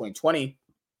back in 2020,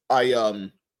 I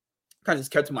kind of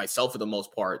just kept to myself for the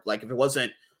most part. Like if it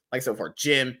wasn't like so for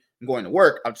gym and going to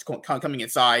work, I'm just kind of coming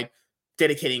inside,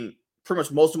 dedicating pretty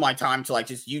much most of my time to like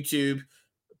just YouTube,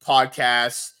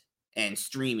 podcasts, and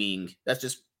streaming. That's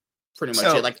just pretty much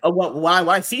it. So Like when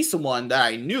I see someone that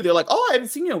I knew, they're like, "Oh, I haven't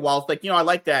seen you in a while." It's like, I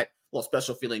like that little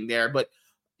special feeling there. But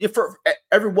if for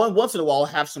every once in a while, I'll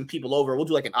have some people over. We'll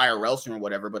do like an IRL stream or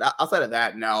whatever. But outside of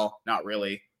that, no, not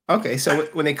really. okay, so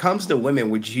when it comes to women,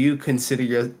 would you consider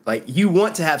you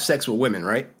want to have sex with women,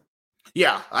 right?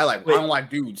 Yeah, I don't like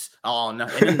dudes. Oh no,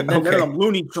 and then none of Okay. them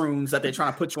Looney Tunes that they're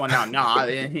trying to put you on now. No, I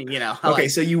Okay, like.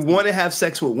 so you want to have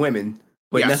sex with women,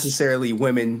 but Yes. necessarily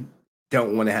women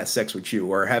don't want to have sex with you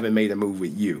or haven't made a move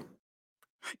with you.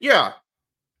 Yeah,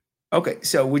 Okay,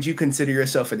 so would you consider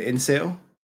yourself an incel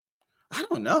I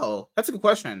don't know. That's a good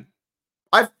question.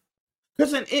 I've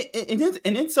because an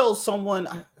incel is someone.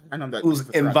 I know that. who's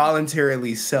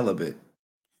involuntarily celibate,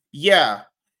 Yeah,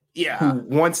 who yeah,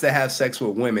 wants to have sex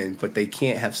with women, but they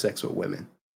can't have sex with women?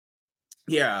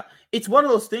 yeah. It's one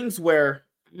of those things where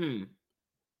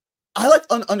I like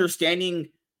understanding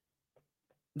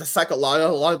the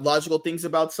psychological things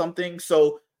about something.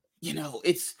 So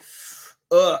it's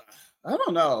I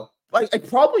don't know. Like I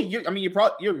probably you. I mean,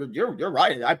 you're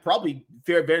right. I probably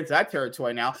veer into that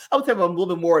territory now. I would say I'm a little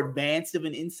bit more advanced of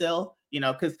an incel.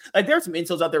 Because like there are some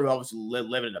incels out there who obviously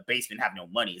live in a basement and have no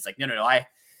money. It's like no. I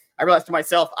realized to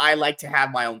myself I like to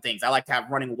have my own things. I like to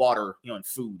have running water, and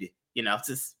food. It's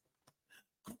just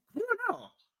I don't know.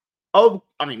 Oh,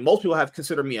 I mean, most people have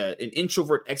considered me an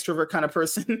introvert, extrovert kind of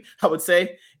person. I would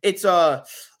say it's I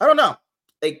don't know,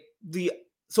 like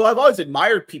so I've always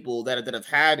admired people that have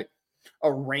had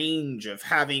a range of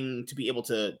having to be able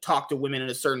to talk to women in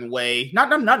a certain way,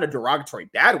 not in a derogatory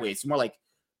bad way. It's more like,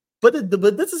 but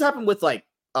but this has happened with like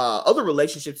other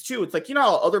relationships too. It's like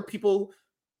how other people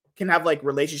can have like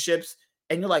relationships,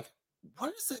 and you're like,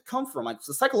 where does that come from? Like it's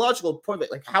a psychological point,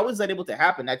 like how is that able to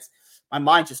happen? That's my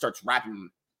mind just starts wrapping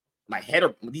my head,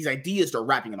 or these ideas start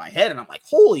wrapping in my head, and I'm like,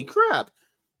 holy crap.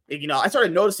 I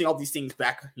started noticing all these things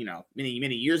back,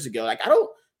 many years ago. Like I don't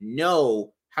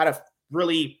know how to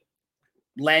really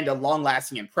land a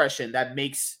long-lasting impression that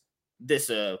makes this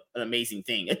an amazing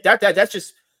thing. That's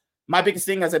just my biggest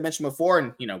thing, as I mentioned before.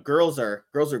 And girls are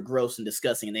gross and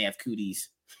disgusting, and they have cooties.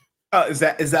 Is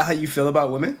that how you feel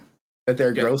about women? That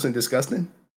they're Yeah. gross and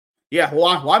disgusting? Yeah,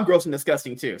 well, I'm gross and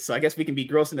disgusting too. So I guess we can be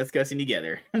gross and disgusting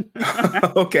together.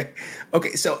 Okay.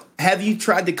 So have you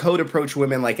tried to code approach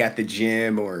women like at the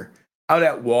gym or out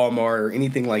at Walmart or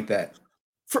anything like that?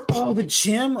 For the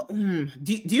gym,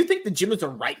 do you think the gym is the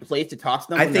right place to talk to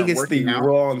them? I When think they're it's the working out?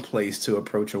 wrong place to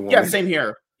approach a woman. Yeah, same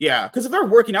here. Yeah, because if they're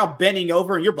working out, bending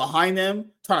over, and you're behind them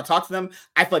trying to talk to them,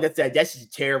 I feel like that's just a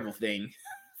terrible thing.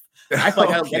 I feel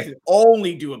like I can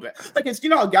only do it. Like it's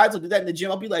how guys will do that in the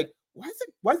gym. I'll be like,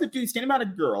 why is the dude standing behind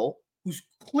a girl who's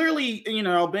clearly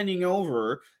bending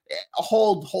over, a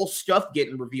whole stuff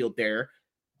getting revealed there,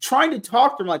 trying to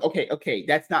talk to them like, okay,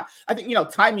 that's not. I think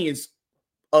timing is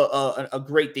a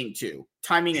great thing too.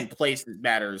 Timing and place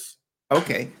matters.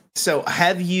 Okay. So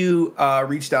have you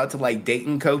reached out to like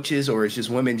dating coaches, or is just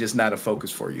women just not a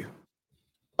focus for you?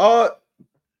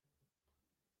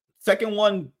 Second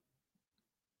one,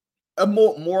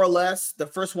 more or less. The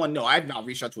first one, no, I've not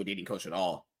reached out to a dating coach at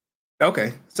all.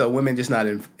 Okay. So women just not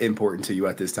important to you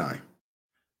at this time.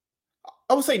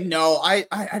 I would say no.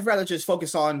 I'd rather just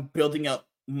focus on building up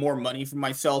more money for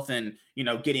myself and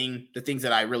getting the things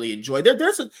that I really enjoy. But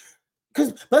that's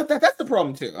the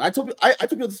problem too. I told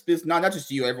people this not just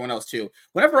you, everyone else too.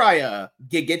 Whenever I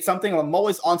get something, I'm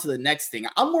always on to the next thing.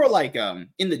 I'm more like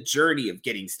in the journey of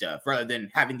getting stuff rather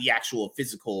than having the actual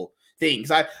physical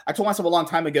things. I told myself a long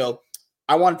time ago,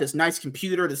 I wanted this nice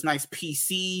computer, this nice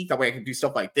PC. That way I could do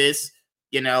stuff like this,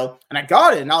 and I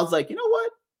got it. And I was like, you know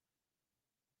what?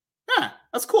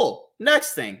 That's cool.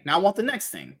 Next thing. Now I want the next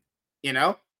thing.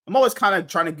 I'm always kind of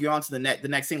trying to get on to the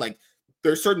next thing. Like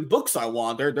there's certain books I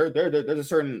want. There's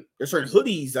certain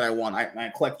hoodies that I want.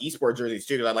 I collect esports jerseys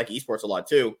too because I like esports a lot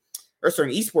too. or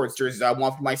certain esports jerseys I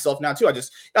want for myself now too.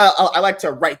 I like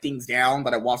to write things down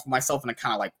that I want for myself, and I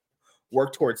kind of like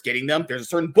work towards getting them. There's a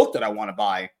certain book that I want to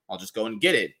buy. I'll just go and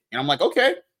get it. And I'm like,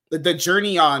 okay, the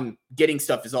journey on getting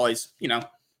stuff is always,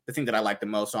 the thing that I like the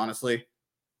most, honestly.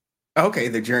 Okay,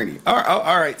 the journey. All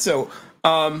right. So,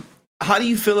 how do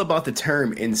you feel about the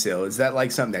term incel? Is that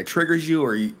like something that triggers you,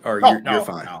 or you're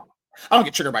fine? No. I don't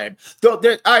get triggered by it. Though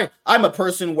I'm a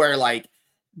person where like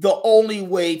the only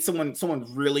way someone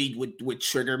really would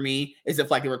trigger me is if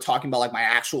like they were talking about like my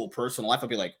actual personal life. I'd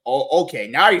be like, oh, okay,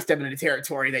 now you're stepping into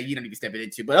territory that you don't need to step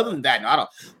into. But other than that, no, I don't.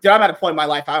 Dude, I'm at a point in my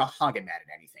life I don't get mad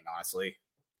at anything, honestly.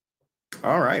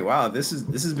 All right, wow, this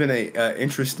has been a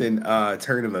interesting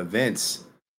turn of events.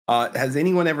 Has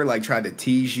anyone ever like tried to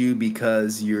tease you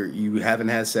because you haven't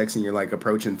had sex and you're like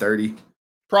approaching 30?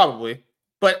 Probably,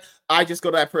 but I just go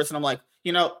to that person. I'm like,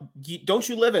 don't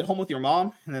you live at home with your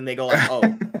mom? And then they go like, oh.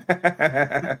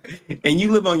 And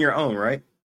you live on your own, right?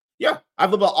 Yeah,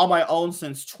 I've lived on my own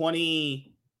since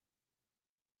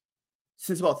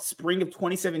about spring of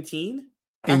 2017.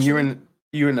 And you're in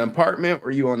an apartment,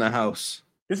 or you own a house?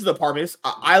 This is apartments.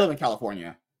 I live in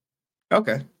California.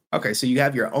 Okay. So you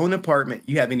have your own apartment.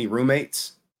 You have any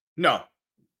roommates? No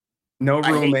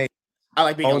roommates. I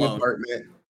like being alone. Apartment.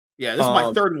 Yeah, this is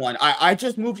my third one. I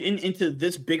just moved into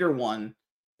this bigger one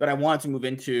that I wanted to move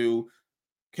into.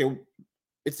 Okay,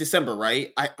 it's December,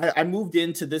 right? I moved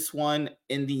into this one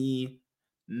in the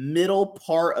middle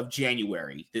part of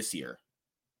January this year.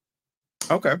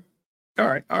 Okay. All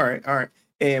right.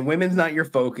 And women's not your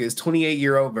focus.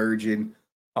 28-year-old virgin.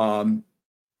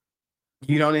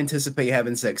 You don't anticipate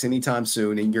having sex anytime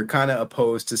soon, and you're kind of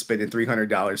opposed to spending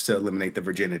 $300 to eliminate the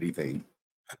virginity thing.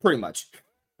 Pretty much.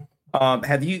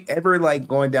 Have you ever like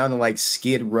gone down to like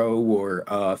Skid Row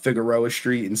or Figueroa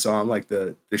Street and saw like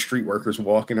the street workers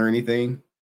walking or anything?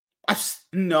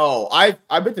 No,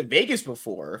 I've been to Vegas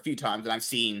before a few times, and I've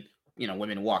seen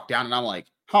women walk down, and I'm like,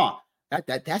 huh,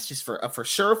 that's just for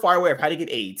surefire way of how to get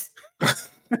AIDS.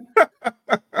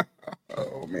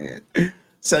 Oh man.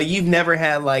 So you've never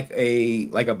had like a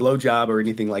blowjob or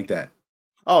anything like that?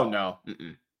 Oh no.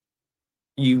 Mm-mm.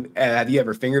 Have you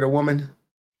ever fingered a woman?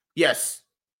 Yes.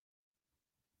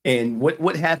 And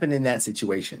what happened in that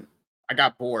situation? I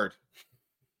got bored.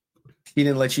 She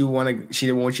didn't want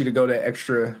you to go to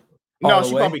extra. No,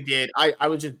 she probably did. I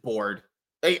was just bored.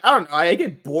 I don't know. I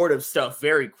get bored of stuff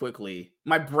very quickly.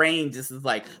 My brain just is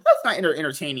like, that's not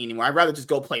entertaining anymore. I'd rather just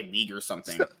go play League or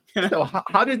something. So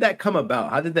how did that come about?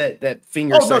 How did that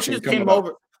finger session come about?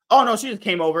 Over. Oh no, she just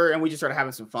came over and we just started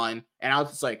having some fun. And I was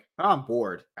just like, oh, I'm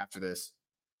bored after this.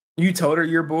 You told her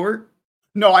you're bored?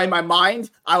 No, in my mind,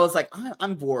 I was like,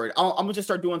 I'm bored. I'm gonna just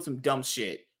start doing some dumb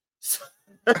shit.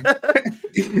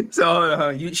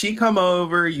 So she come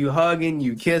over, you hugging,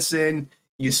 you kissing,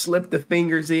 you slip the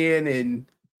fingers in,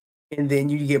 and then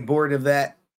you get bored of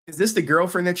that. Is this the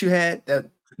girlfriend that you had?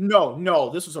 No,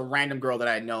 this was a random girl that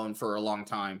I had known for a long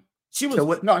time. She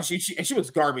was she was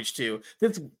garbage too.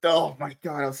 Oh my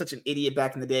god, I was such an idiot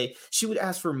back in the day. She would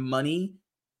ask for money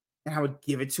and I would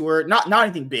give it to her. Not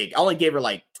anything big. I only gave her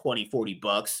like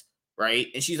 $20-$40, right?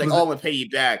 And she's like, "Oh, I'm gonna pay you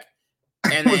back."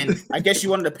 And then I guess she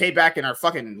wanted to pay back in her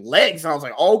fucking legs. And I was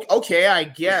like, "Oh, okay, I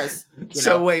guess."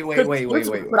 So wait. But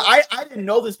I didn't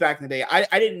know this back in the day.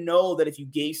 I didn't know that if you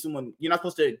gave someone, you're not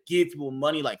supposed to give people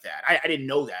money like that. I didn't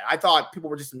know that. I thought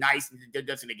people were just nice and they're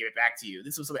just gonna give it back to you.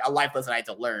 This was a life lesson I had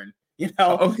to learn.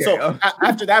 Okay. So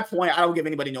after that point, I don't give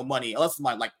anybody no money unless it's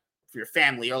like for your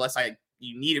family or unless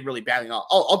you need it really badly.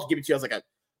 I'll just give it to you as like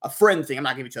a friend thing. I'm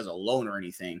not giving it to you as a loan or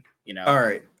anything. All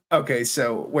right. Okay,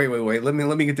 so wait. Let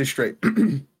me get this straight.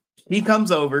 He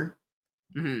comes over.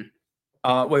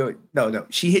 Mm-hmm. Wait. No.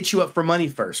 She hits you up for money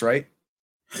first, right?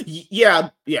 Yeah.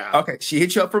 Okay, she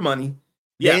hits you up for money.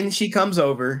 Yeah. Then she comes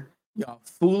over. Y'all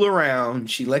fool around.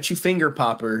 She lets you finger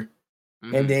pop her,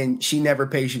 and then she never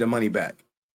pays you the money back.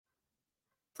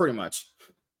 Pretty much.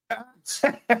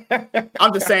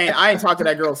 I'm just saying, I ain't talked to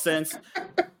that girl since.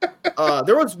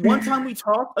 There was one time we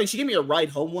talked. Like she gave me a ride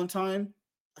home one time.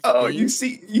 Oh, you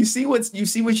see what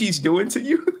she's doing to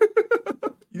you?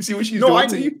 You see what she's doing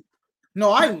to you?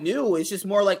 No, I knew. It's just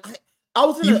more like I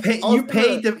was. You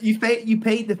paid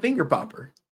the finger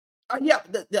popper. Yeah,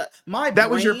 that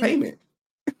was your payment.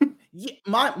 Yeah,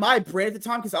 my brain at the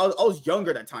time, because I was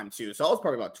younger at that time too, so I was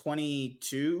probably about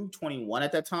 22, 21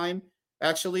 at that time.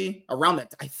 Actually, around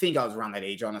that, I think I was around that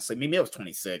age. Honestly, maybe I was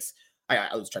 26.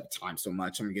 I was trying to time so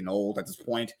much. I'm getting old at this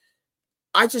point.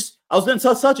 I was in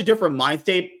such a different mind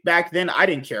state back then. I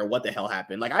didn't care what the hell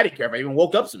happened. Like, I didn't care if I even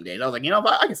woke up some days. I was like, if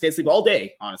I can stay asleep all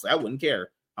day, honestly, I wouldn't care,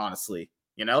 honestly,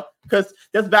 because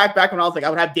that's back when I was like, I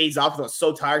would have days off because I was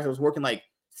so tired because I was working like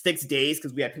 6 days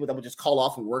because we had people that would just call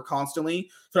off and work constantly.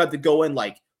 So I had to go in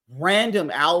like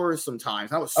random hours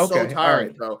sometimes. I was so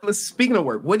tired, bro. Speaking of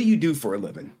work, what do you do for a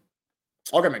living?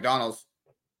 I work at McDonald's.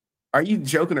 Are you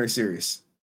joking or serious?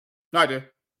 No, I do.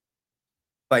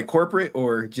 Like corporate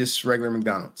or just regular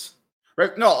McDonald's?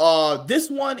 Right. No, this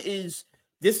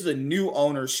is a new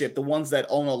ownership. The ones that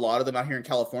own a lot of them out here in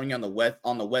California on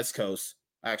the West Coast,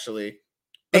 actually.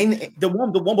 And the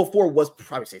one before was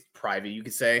probably private, you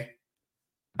could say.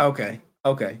 Okay.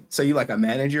 So you like a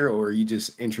manager or you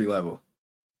just entry level?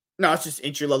 No, it's just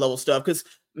entry level stuff because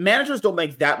managers don't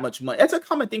make that much money. That's a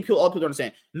common thing all people don't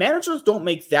understand. Managers don't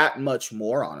make that much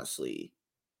more, honestly.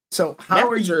 So how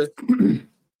managers, are you?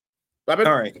 All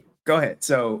right, go ahead.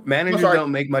 So managers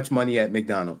don't make much money at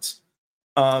McDonald's.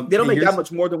 They don't make that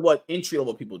much more than what entry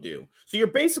level people do. So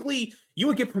you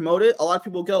would get promoted. A lot of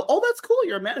people go, "Oh, that's cool.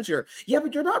 You're a manager." Yeah,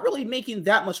 but you're not really making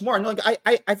that much more. And like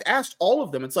I've asked all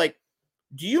of them. It's like,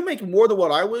 do you make more than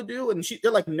what I would do? And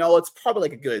they're like, no, it's probably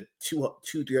like a good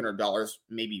 $200-$300,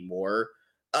 maybe more.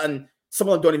 And some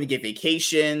of them don't even get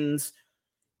vacations.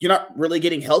 You're not really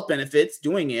getting health benefits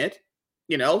doing it,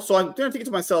 So I'm thinking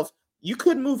to myself, you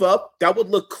could move up. That would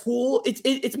look cool.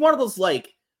 It's one of those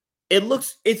like, it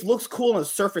looks cool on the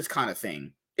surface kind of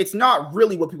thing. It's not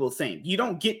really what people think. You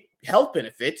don't get health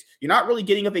benefits. You're not really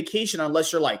getting a vacation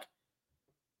unless you're like,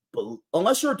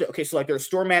 okay, so like there's a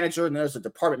store manager and there's a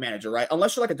department manager, right?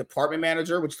 Unless you're like a department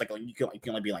manager, which is like you can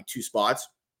only be in like 2 spots,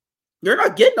 you're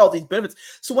not getting all these benefits.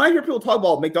 So when I hear people talk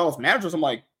about McDonald's managers, I'm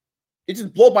like, it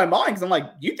just blows my mind because I'm like,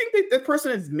 you think that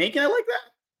person is making it like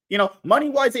that? Money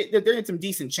wise, they're getting some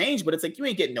decent change, but it's like you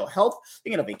ain't getting no health,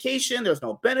 you get a vacation, there's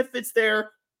no benefits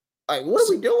there. Like, what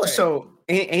are we doing? So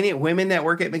ain't it women that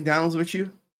work at McDonald's with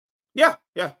you? Yeah.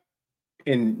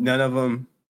 And none of them.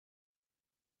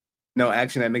 No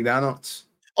action at McDonald's?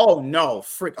 Oh, no.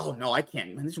 Oh, no, I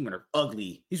can't. Man, these women are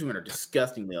ugly. These women are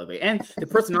disgustingly ugly. And the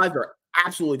personalities are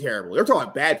absolutely terrible. They're talking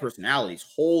about bad personalities.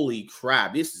 Holy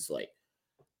crap. This is like,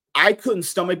 I couldn't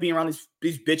stomach being around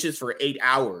these bitches for 8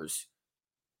 hours.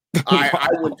 I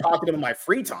would talk to them in my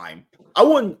free time.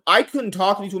 I couldn't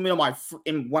talk to these women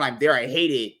when I'm there. I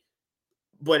hate it.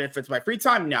 But if it's my free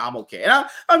time, no, I'm okay. And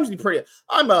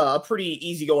I'm a pretty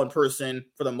easygoing person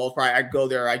for the most part. I go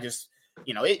there. I just,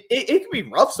 it can be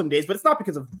rough some days, but it's not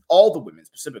because of all the women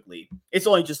specifically. It's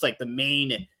only just like the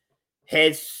main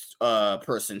head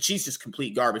person. She's just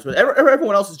complete garbage, but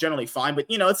everyone else is generally fine. But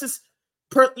it's just,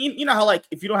 how like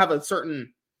if you don't have a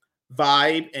certain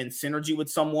vibe and synergy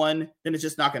with someone, then it's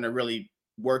just not going to really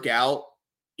work out.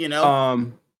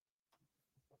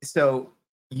 So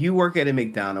you work at a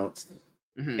McDonald's,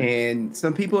 and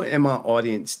some people in my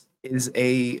audience, is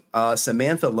a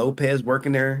Samantha Lopez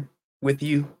working there with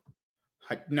you?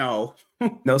 No.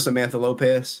 No Samantha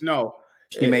Lopez? No.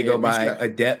 She may go by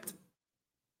Adept?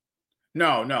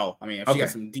 No. I mean, if she got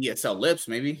some DSL lips,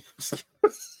 maybe.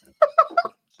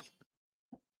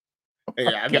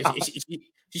 Yeah, I mean,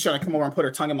 she's trying to come over and put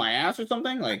her tongue in my ass or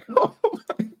something? Like, oh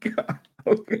my God.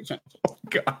 Okay. Oh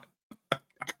God.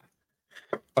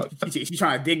 She's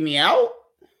trying to dig me out?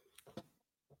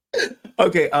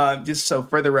 Okay, just so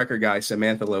for the record, guys,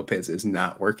 Samantha Lopez is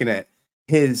not working at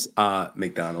his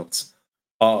McDonald's.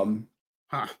 Wow.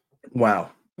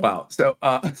 So,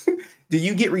 do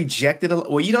you get rejected?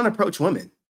 Well, you don't approach women.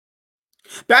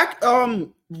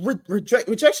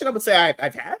 Rejection. I would say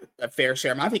I've had a fair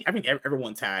share. I think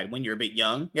everyone's had when you're a bit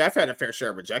young. Yeah, I've had a fair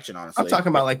share of rejection. Honestly, I'm talking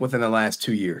about like within the last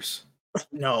 2 years.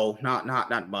 No,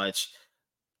 not much.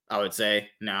 I would say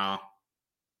no.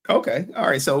 Okay, all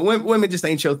right. So women just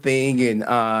ain't your thing,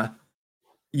 and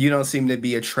you don't seem to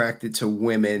be attracted to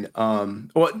women.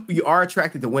 Well, you are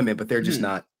attracted to women, but they're just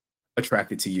not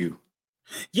attracted to you.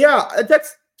 Yeah,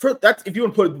 that's if you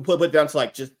want to put it down to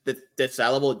like just that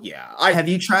level. Yeah, have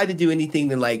you tried to do anything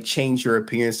to like change your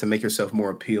appearance to make yourself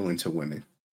more appealing to women?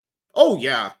 Oh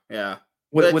yeah.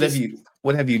 What have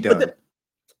you done?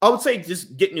 I would say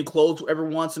just get new clothes every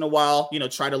once in a while.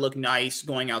 Try to look nice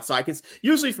going outside. Because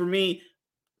usually for me,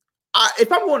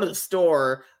 if I'm going to the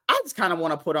store, I just kind of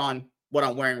want to put on what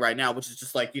I'm wearing right now, which is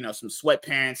just like some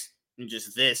sweatpants and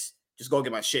just go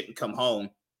get my shit and come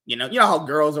home. You know how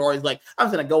girls are always like, I'm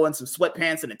just gonna go in some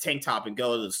sweatpants and a tank top and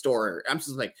go to the store. I'm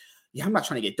just like, yeah, I'm not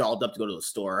trying to get dolled up to go to the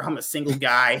store. I'm a single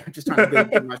guy. I'm just trying to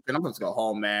get my shit. I'm just go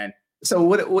home, man. So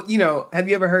what have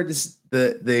you ever heard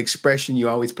the expression you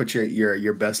always put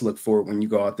your best look forward when you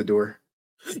go out the door?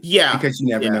 Yeah. Because you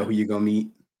never know who you're gonna meet.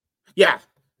 Yeah.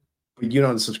 You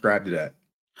don't subscribe to that.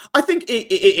 I think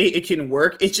it can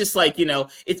work. It's just like,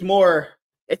 it's more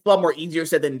it's a lot more easier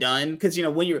said than done because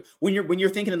when you're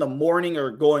thinking in the morning or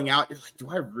going out, you're like, do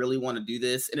I really want to do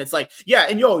this? And it's like, yeah,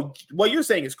 and what you're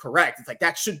saying is correct. It's like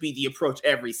that should be the approach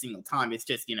every single time. It's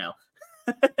just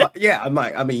Yeah,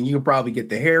 I mean, you can probably get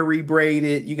the hair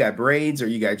rebraided. You got braids or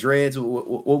you got dreads.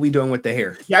 What we doing with the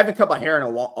hair? Yeah, I haven't cut my hair in a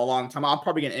long time. I'm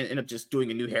probably gonna end up just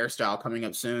doing a new hairstyle coming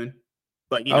up soon.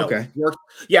 But Okay.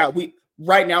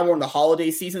 Right now we're in the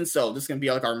holiday season, so this is gonna be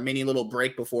like our mini little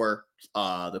break before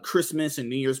the Christmas and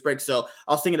New Year's break. So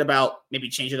I was thinking about maybe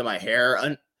changing to my hair,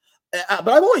 but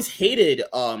I've always hated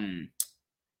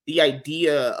the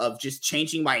idea of just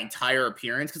changing my entire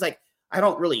appearance because like I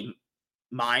don't really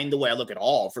mind the way I look at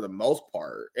all for the most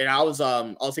part. And I was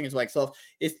thinking to myself,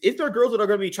 if there are girls that are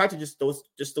going to be attracted to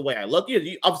just the way I look,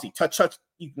 you obviously touch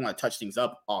you want to touch things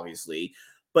up, obviously,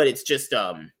 but it's just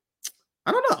I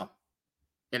don't know.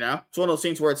 It's one of those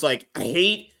things where it's like I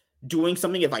hate doing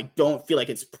something if I don't feel like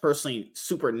it's personally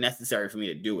super necessary for me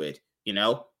to do it.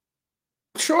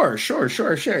 Sure.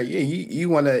 Yeah, you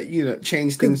want to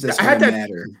change things that's going to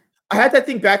matter. I had that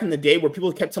thing back in the day where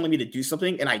people kept telling me to do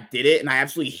something and I did it and I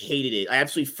absolutely hated it. I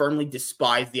absolutely firmly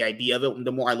despised the idea of it. And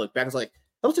the more I look back, I was like,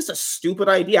 that was just a stupid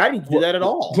idea. I didn't do that at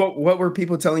all. What were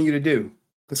people telling you to do?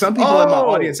 Because some people in my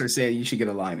audience are saying you should get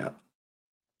a lineup.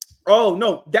 Oh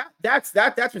no, that's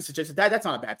been suggested. That's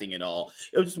not a bad thing at all.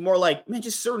 It was just more like, man,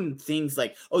 just certain things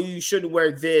like, oh, you shouldn't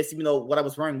wear this, even though what I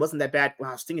was wearing wasn't that bad. When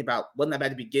I was thinking about wasn't that bad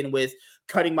to begin with.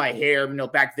 Cutting my hair,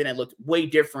 back then it looked way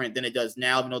different than it does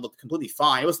now. It looked completely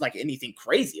fine. It wasn't like anything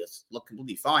crazy. It looked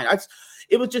completely fine.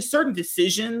 It was just certain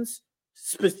decisions,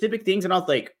 specific things, and I was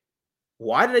like,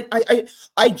 why did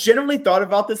I generally thought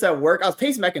about this at work. I was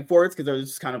pacing back and forth because I was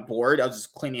just kind of bored. I was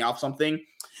just cleaning off something.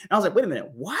 And I was like, wait a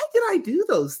minute, why did I do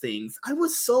those things? I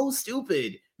was so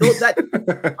stupid.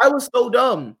 I was so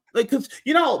dumb. Like, because,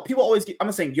 people always I'm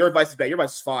not saying your advice is bad. Your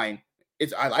advice is fine.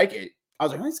 I like it. I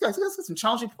was like, oh, this guy's got some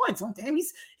challenging points. Oh, damn,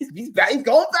 he's going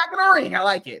back in the ring. I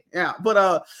like it. Yeah.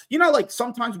 But, like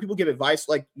sometimes when people give advice,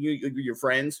 like your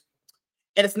friends,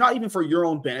 and it's not even for your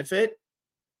own benefit.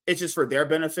 It's just for their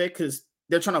benefit because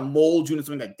they're trying to mold you into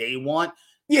something that they want.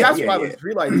 That's what I was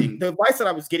realizing. The advice that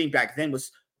I was getting back then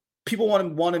was people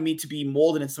wanted me to be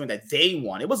molded into something that they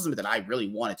want. It wasn't something that I really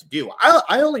wanted to do.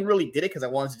 I only really did it because I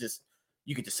wanted to just,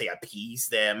 you could just say appease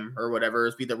them or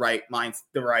whatever, be the right things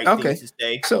to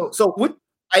say. So what?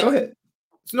 Go ahead.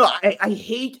 No, I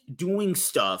hate doing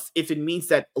stuff if it means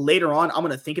that later on I'm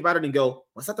going to think about it and go,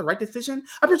 was that the right decision?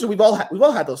 I'm pretty sure we've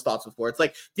all had those thoughts before. It's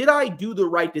like, did I do the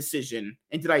right decision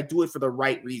and did I do it for the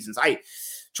right reasons? I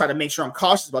try to make sure I'm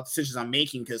cautious about decisions I'm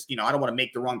making because, I don't want to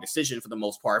make the wrong decision for the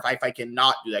most part. If I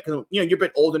cannot do that, because, you're a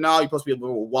bit older now, you're supposed to be a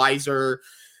little wiser.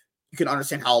 You can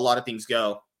understand how a lot of things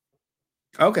go.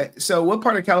 Okay. So what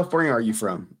part of California are you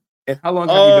from? And how long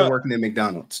have you been working at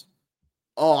McDonald's?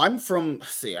 Oh, I'm from,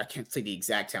 I can't say the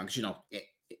exact town because,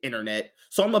 internet.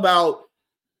 So I'm about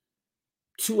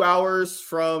 2 hours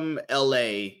from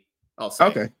LA, I'll say.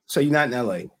 Okay. So you're not in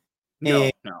LA. No.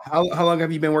 How long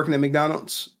have you been working at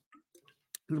McDonald's?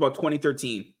 About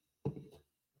 2013.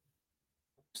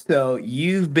 So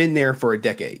you've been there for a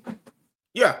decade.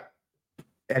 Yeah.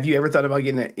 Have you ever thought about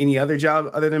getting any other job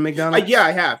other than McDonald's? Yeah,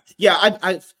 I have.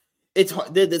 Yeah, it's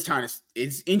this kind of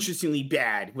it's interestingly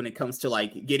bad when it comes to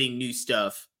like getting new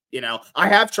stuff. I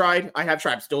have tried.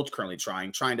 I'm still currently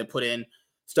trying to put in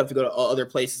stuff to go to other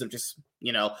places. I'm just,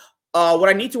 what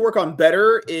I need to work on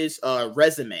better is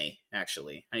resume.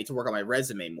 Actually, I need to work on my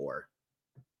resume more.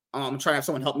 I'm trying to have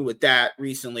someone help me with that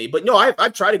recently. But no,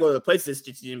 I've tried to go to the places.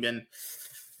 It's just been.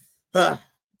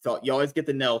 So you always get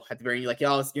the no at the very end. You're like,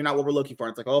 yo, you're not what we're looking for.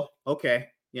 It's like, oh, okay,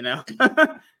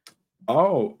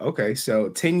 Oh, okay. So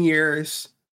 10 years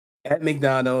at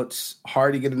McDonald's,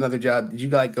 hard to get another job. Did you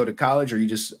go to college or you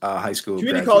just high school?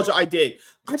 Community college, I did.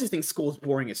 I just think school is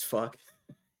boring as fuck.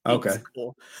 Okay.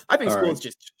 I think school is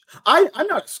just. I'm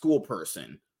not a school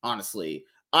person, honestly.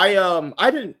 I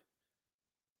didn't,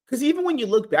 because even when you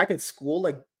look back at school,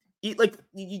 like you I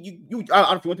don't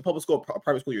know if you went to public school or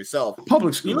private school yourself.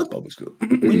 Public school. Public school.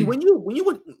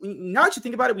 Now that you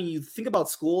think about it, when you think about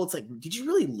school, it's like, did you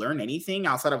really learn anything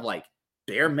outside of like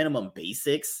bare minimum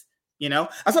basics?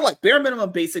 Outside of like bare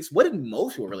minimum basics, what did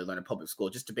most people really learn in public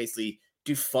school? Just to basically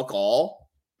do fuck all,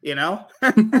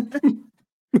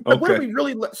 Like, what did we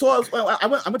really? So I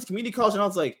went to community college and I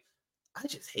was like, I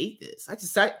just hate this. I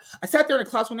sat there in a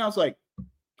class one day. I was like,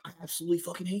 I absolutely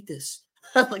fucking hate this.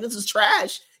 Like, this is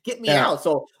trash. Get me out.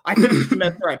 So I finished the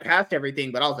semester. I passed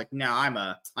everything, but I was like, no,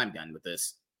 I'm done with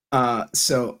this.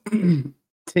 So 10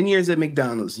 years at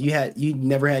McDonald's, you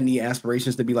never had any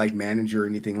aspirations to be like manager or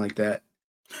anything like that?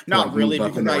 Not really,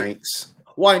 because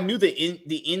I knew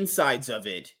the insides of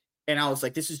it, and I was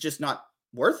like, this is just not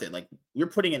worth it. Like you're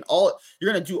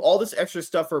gonna do all this extra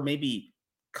stuff for maybe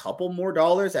a couple more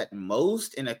dollars at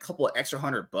most and a couple of extra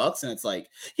 $100. And it's like,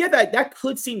 yeah, that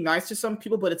could seem nice to some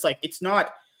people, but it's like, it's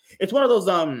not, it's one of those,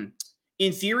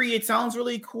 in theory, it sounds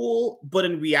really cool, but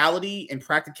in reality and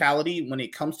practicality, when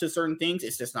it comes to certain things,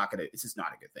 it's just not a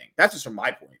good thing. That's just from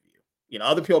my point of view. You know,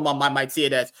 other people might see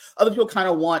it as, other people kind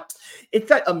of want, it's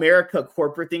that America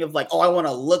corporate thing of like, oh, I want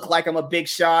to look like I'm a big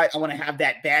shot. I want to have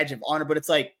that badge of honor, but it's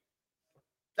like,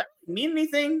 that mean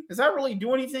anything? Does that really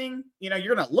do anything? You know,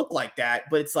 you're going to look like that,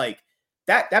 but it's like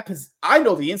I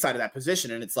know the inside of that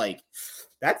position, and it's like,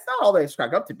 that's not all that it's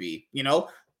cracked up to be, you know?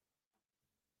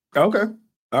 Okay.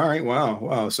 All right.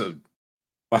 Wow. So,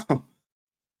 wow.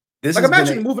 This like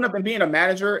imagine moving up and being a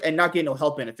manager and not getting no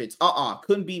health benefits.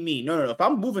 Couldn't be me. No. If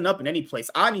I'm moving up in any place,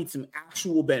 I need some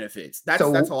actual benefits. That's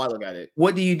how I look at it.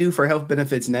 What do you do for health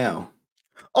benefits now?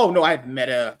 Oh no, I have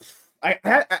Meta. I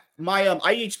had my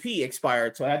IHP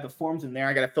expired, so I had the forms in there.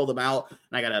 I got to fill them out, and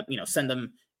I got to send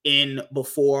them in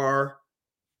before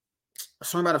a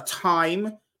certain amount of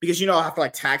time, because after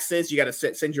like taxes, you got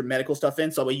to send your medical stuff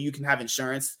in so that way you can have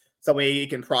insurance, so that way you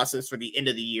can process for the end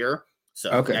of the year. So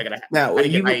okay, I gotta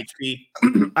get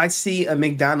IHP. I see a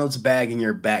McDonald's bag in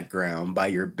your background by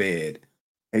your bed.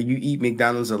 And you eat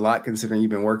McDonald's a lot, considering you've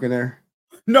been working there?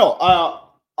 No,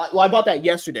 I bought that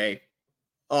yesterday.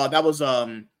 That was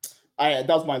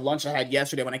my lunch I had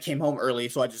yesterday when I came home early,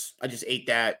 so I just ate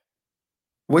that.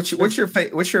 What's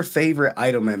your favorite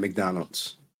item at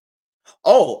McDonald's?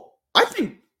 Oh, I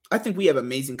think we have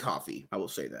amazing coffee. I will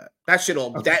say that.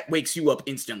 That wakes you up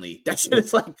instantly. That shit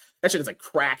is like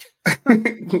crack.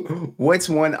 What's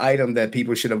one item that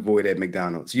people should avoid at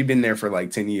McDonald's? You've been there for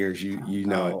like 10 years. You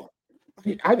know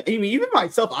it. I mean, even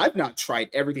myself, I've not tried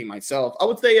everything myself. I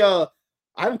would say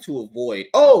item to avoid.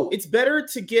 Oh, it's better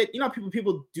to get,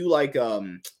 people do like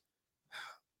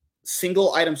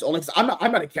single items only, because I'm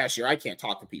not a cashier. I can't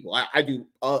talk to people. I do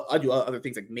other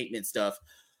things like maintenance stuff.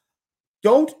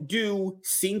 Don't do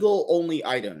single only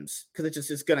items, because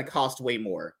it's going to cost way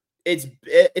more. It's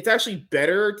actually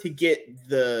better to get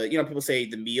the, people say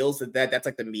the meals, that's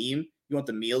like the meme. You want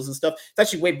the meals and stuff. It's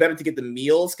actually way better to get the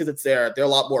meals, because they're a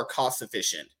lot more cost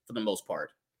efficient for the most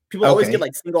part. People always get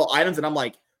like single items, and I'm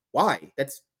like, why?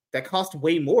 That costs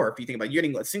way more. If you think about it, you're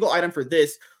getting a single item for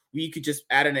this, where you could just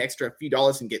add an extra few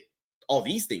dollars and get all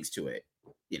these things to it.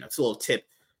 It's a little tip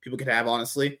people could have,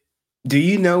 honestly. Do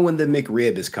you know when the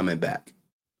McRib is coming back?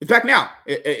 It's back now.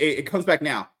 It comes back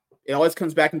now. It always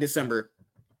comes back in December.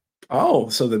 Oh,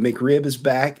 so the McRib is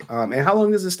back. And how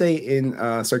long does it stay in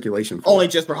circulation for? Only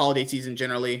just for holiday season,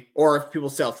 generally, or if people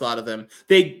sell a lot of them.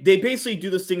 They basically do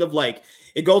this thing of like,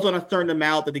 it goes on a certain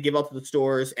amount that they give out to the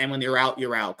stores, and when you're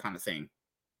out kind of thing.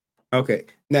 Okay.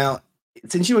 Now,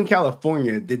 since you're in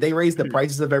California, did they raise the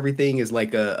prices of everything? Is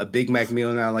like a Big Mac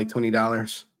meal now like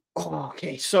 $20? Oh,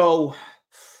 okay. So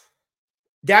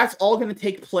that's all going to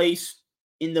take place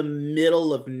in the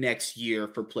middle of next year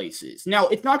for places. Now,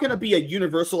 it's not going to be a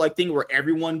universal like thing where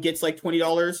everyone gets like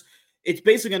 $20. It's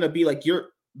basically going to be like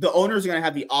the owners are going to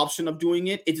have the option of doing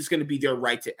it. It's just going to be their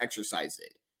right to exercise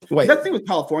it. Wait, that thing with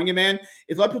California, man,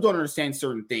 is a lot of people don't understand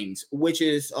certain things, which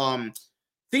is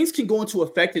things can go into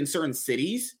effect in certain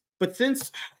cities, but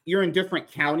since you're in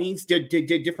different counties,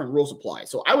 different rules apply.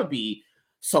 So I would be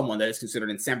someone that is considered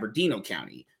in San Bernardino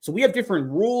County. So we have different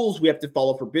rules we have to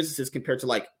follow for businesses compared to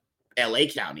like LA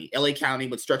County. LA County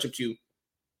would stretch up to,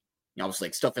 obviously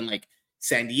like stuff in like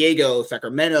San Diego,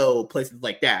 Sacramento, places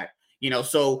like that.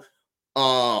 So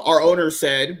our owner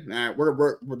said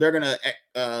they're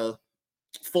gonna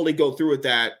fully go through with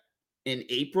that in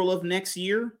April of next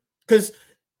year, because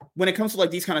when it comes to like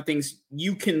these kind of things,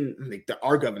 you can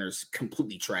our governor's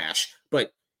completely trash,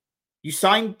 but you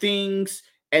sign things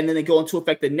and then they go into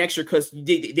effect the next year, because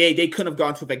they couldn't have gone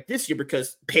into effect this year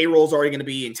because payroll's already going to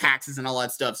be in taxes and all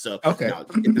that stuff. So it's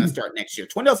going to start next year.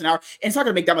 $20 an hour, and it's not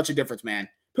going to make that much of a difference, man.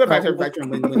 When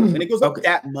it goes up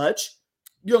that much,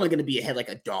 you're only going to be ahead like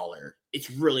 $1.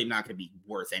 It's really not going to be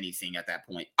worth anything at that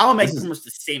point. I'll make almost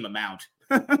the same amount.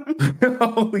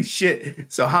 Holy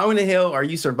shit. So how in the hell are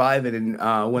you surviving in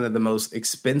one of the most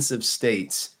expensive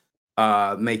states,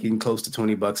 making close to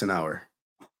 $20 an hour?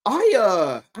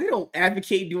 I don't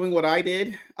advocate doing what I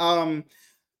did. I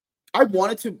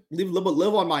wanted to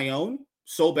live on my own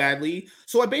so badly.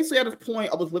 So I basically, at this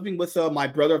point, I was living with my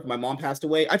brother. My mom passed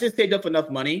away. I just saved up enough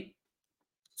money,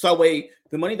 so that way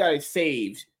the money that I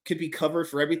saved could be covered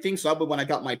for everything. So that way, when I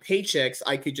got my paychecks,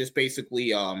 I could just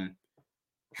basically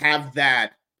have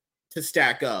that to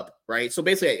stack up, right? So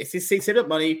basically, I saved up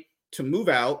money to move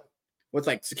out with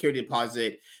like security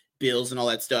deposit, bills, and all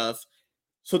that stuff.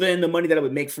 So then the money that I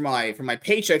would make for my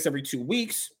paychecks every 2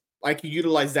 weeks, I could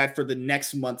utilize that for the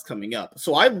next months coming up.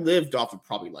 So I lived off of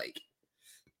probably like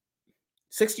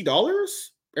 $60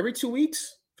 every 2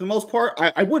 weeks for the most part.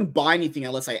 I wouldn't buy anything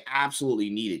unless I absolutely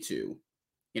needed to.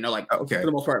 You know, like Okay. for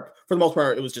the most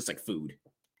part, it was just like food.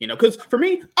 You know, because for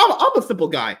me, I'm a simple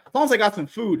guy. As long as I got some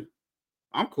food,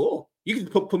 I'm cool. You can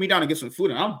put me down and get some food,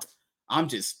 and I'm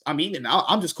eating.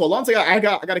 I'm just cool. As long as I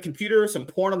got a computer, some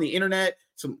porn on the internet,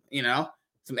 some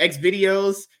X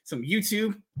videos, some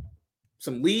YouTube,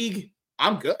 some League.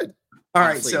 I'm good. All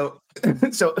honestly.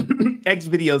 Right, so X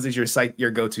videos is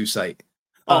your go-to site.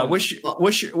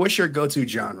 What's your go-to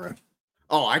genre?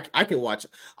 Oh, I can watch.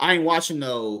 I ain't watching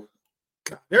no.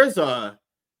 There's some.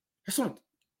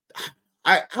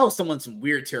 I was someone some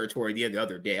weird territory the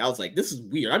other day. I was like, this is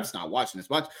weird. I'm just not watching this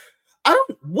much.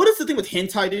 What is the thing with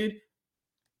hentai, dude?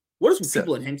 What is with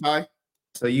people in hentai?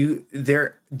 So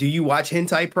do you watch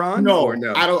hentai prawn? No, or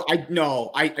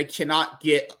no? I cannot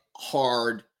get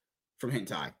hard from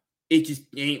hentai. It just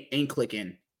ain't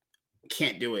clicking.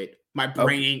 Can't do it. My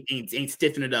brain ain't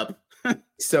stiffing it up.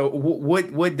 So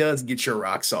what does get your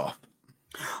rocks off?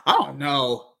 I don't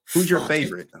know. Who's your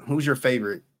favorite? Who's your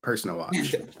favorite person to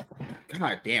watch?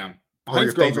 God damn.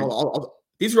 These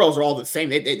girls are all the same.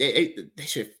 They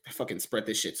should fucking spread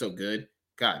this shit so good.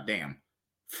 God damn.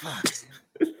 Fuck.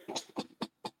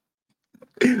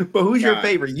 But who's your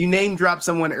favorite? You name dropped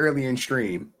someone early in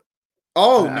stream.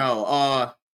 Oh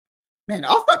no. Man, I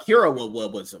thought Hero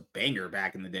was a banger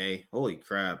back in the day. Holy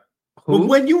crap. Who?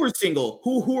 When you were single,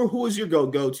 who was your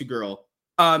go-to girl?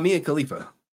 Mia Khalifa.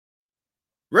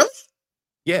 Really?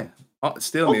 Yeah.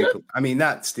 Still Mia Khalifa. I mean,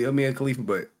 not still Mia Khalifa,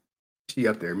 but she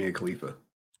up there, Mia Khalifa.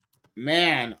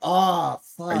 Man, oh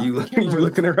fuck. Are you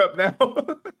looking her up now?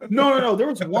 No. There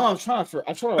was one I'm trying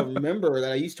to remember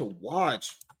that I used to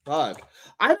watch. Fuck.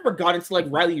 I never got into like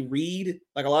Riley Reid,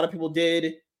 like a lot of people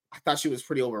did. I thought she was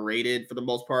pretty overrated for the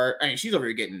most part. I mean, she's over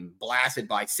here getting blasted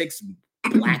by 6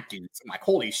 black dudes. I'm like,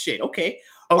 holy shit. Okay.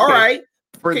 All right.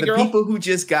 For the people who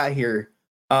just got here,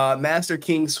 Master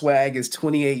King Swag is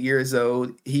 28 years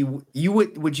old.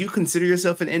 Would you consider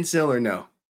yourself an incel or no?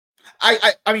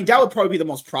 I mean, that would probably be the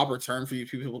most proper term for you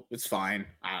people. It's fine.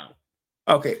 I don't know.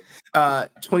 Okay.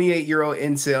 28-year-old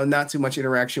incel, not too much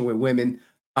interaction with women.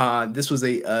 This was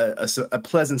a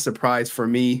pleasant surprise for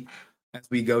me as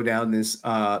we go down this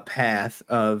path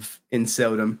of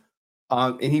inceldom.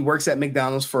 And he works at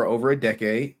McDonald's for over a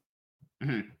decade.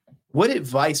 Mm-hmm. What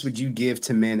advice would you give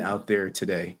to men out there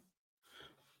today?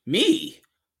 Me?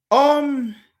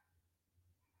 Let's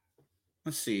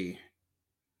see.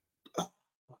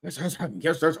 There's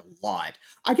a lot.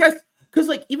 I guess because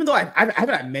like even though I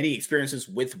haven't had many experiences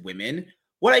with women,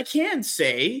 what I can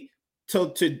say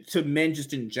to men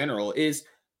just in general is,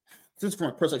 just from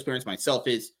a personal experience myself,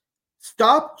 is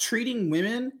stop treating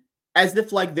women as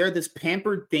if like they're this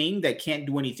pampered thing that can't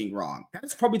do anything wrong.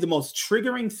 That's probably the most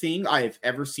triggering thing I have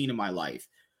ever seen in my life.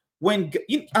 I'm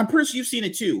pretty sure you've seen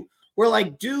it too, where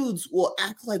like dudes will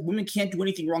act like women can't do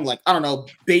anything wrong. Like, I don't know,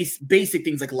 basic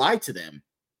things like lie to them.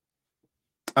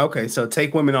 Okay, so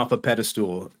take women off a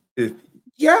pedestal.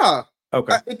 Yeah.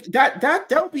 Okay. That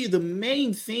would be the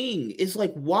main thing. Is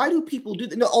like, why do people do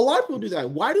that? No, a lot of people do that.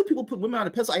 Why do people put women on a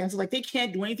pedestal? It's like they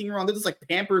can't do anything wrong. They're just like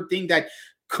pampered thing that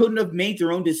couldn't have made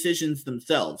their own decisions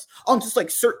themselves. Just like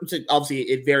obviously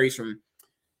it varies from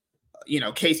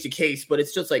case to case, but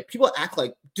it's just like people act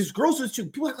like just girls do too.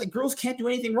 People act like girls can't do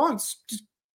anything wrong. It's just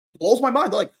blows my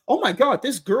mind. They're like, oh my god,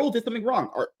 this girl did something wrong.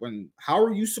 How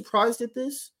are you surprised at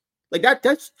this? Like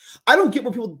that's I don't get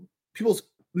where people's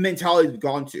mentality has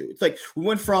gone to. It's like we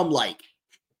went from like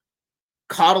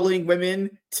coddling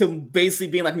women to basically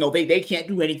being like, no, they can't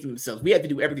do anything themselves. We have to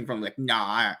do everything from like,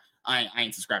 nah, I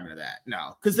ain't subscribing to that.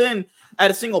 No, because then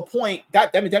at a single point,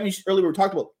 that means earlier we were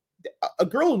talking about a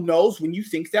girl knows when you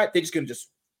think that they're just gonna just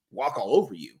walk all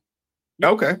over you.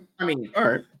 Okay. I mean, all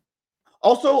right.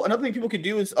 Also, another thing people could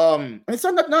do is it's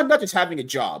not just having a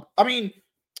job. I mean,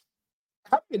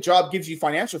 having a job gives you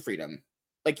financial freedom.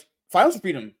 Like financial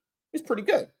freedom is pretty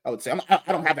good, I would say. I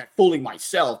don't have that fooling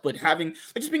myself, but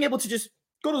just being able to just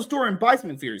go to the store and buy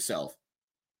something for yourself.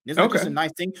 Isn't that just a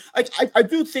nice thing? I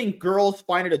do think girls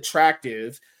find it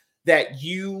attractive that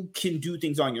you can do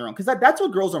things on your own, because that's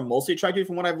what girls are mostly attracted to,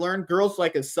 from what I've learned. Girls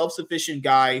like a self-sufficient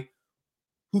guy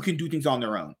who can do things on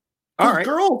their own. All right.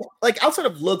 Girls, like outside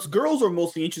of looks, girls are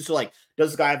mostly interested. Like,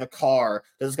 does this guy have a car?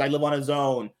 Does this guy live on his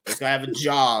own? Does this guy have a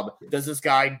job? Does this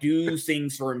guy do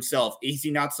things for himself? Is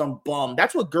he not some bum?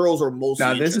 That's what girls are mostly.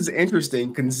 Now, this is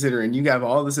interesting considering you have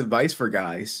all this advice for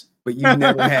guys, but you've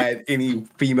never had any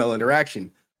female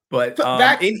interaction. But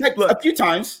a few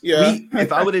times, yeah.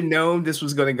 If I would have known this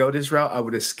was going to go this route, I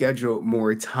would have scheduled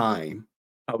more time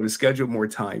I would have scheduled more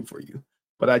time for you.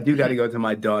 But I do got to go to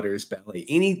my daughter's ballet.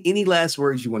 Any last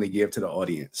words you want to give to the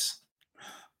audience?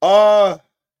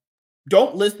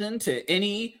 Don't listen to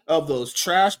any of those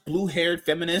trash blue-haired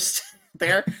feminists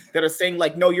there that are saying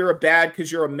like, no, you're a bad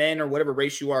because you're a man or whatever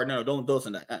race you are. No, don't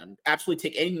listen to that. Absolutely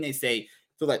take anything they say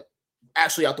so that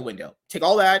actually out the window. Take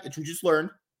all that you just learned,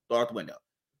 throw out the window.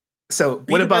 So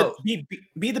what about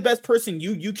be the best person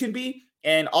you can be,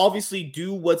 and obviously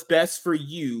do what's best for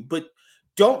you, but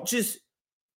don't just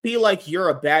feel like you're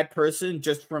a bad person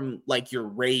just from like your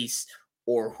race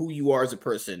or who you are as a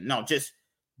person. No, just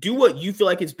do what you feel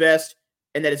like is best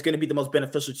and that it's going to be the most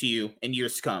beneficial to you in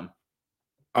years to come.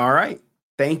 All right.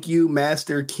 Thank you,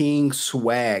 Master King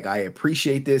Swag. I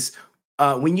appreciate this.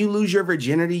 When you lose your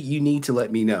virginity, you need to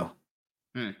let me know.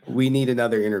 We need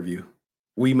another interview.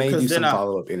 We may do some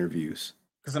follow-up interviews.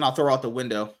 Because then I'll throw out the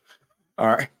window. All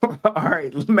right. All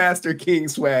right. Master King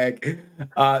Swag.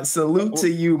 Salute to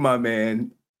you, my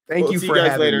man. Thank you for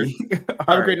having me.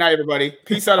 Have a great night, everybody.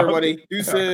 Peace out, everybody. Deuces.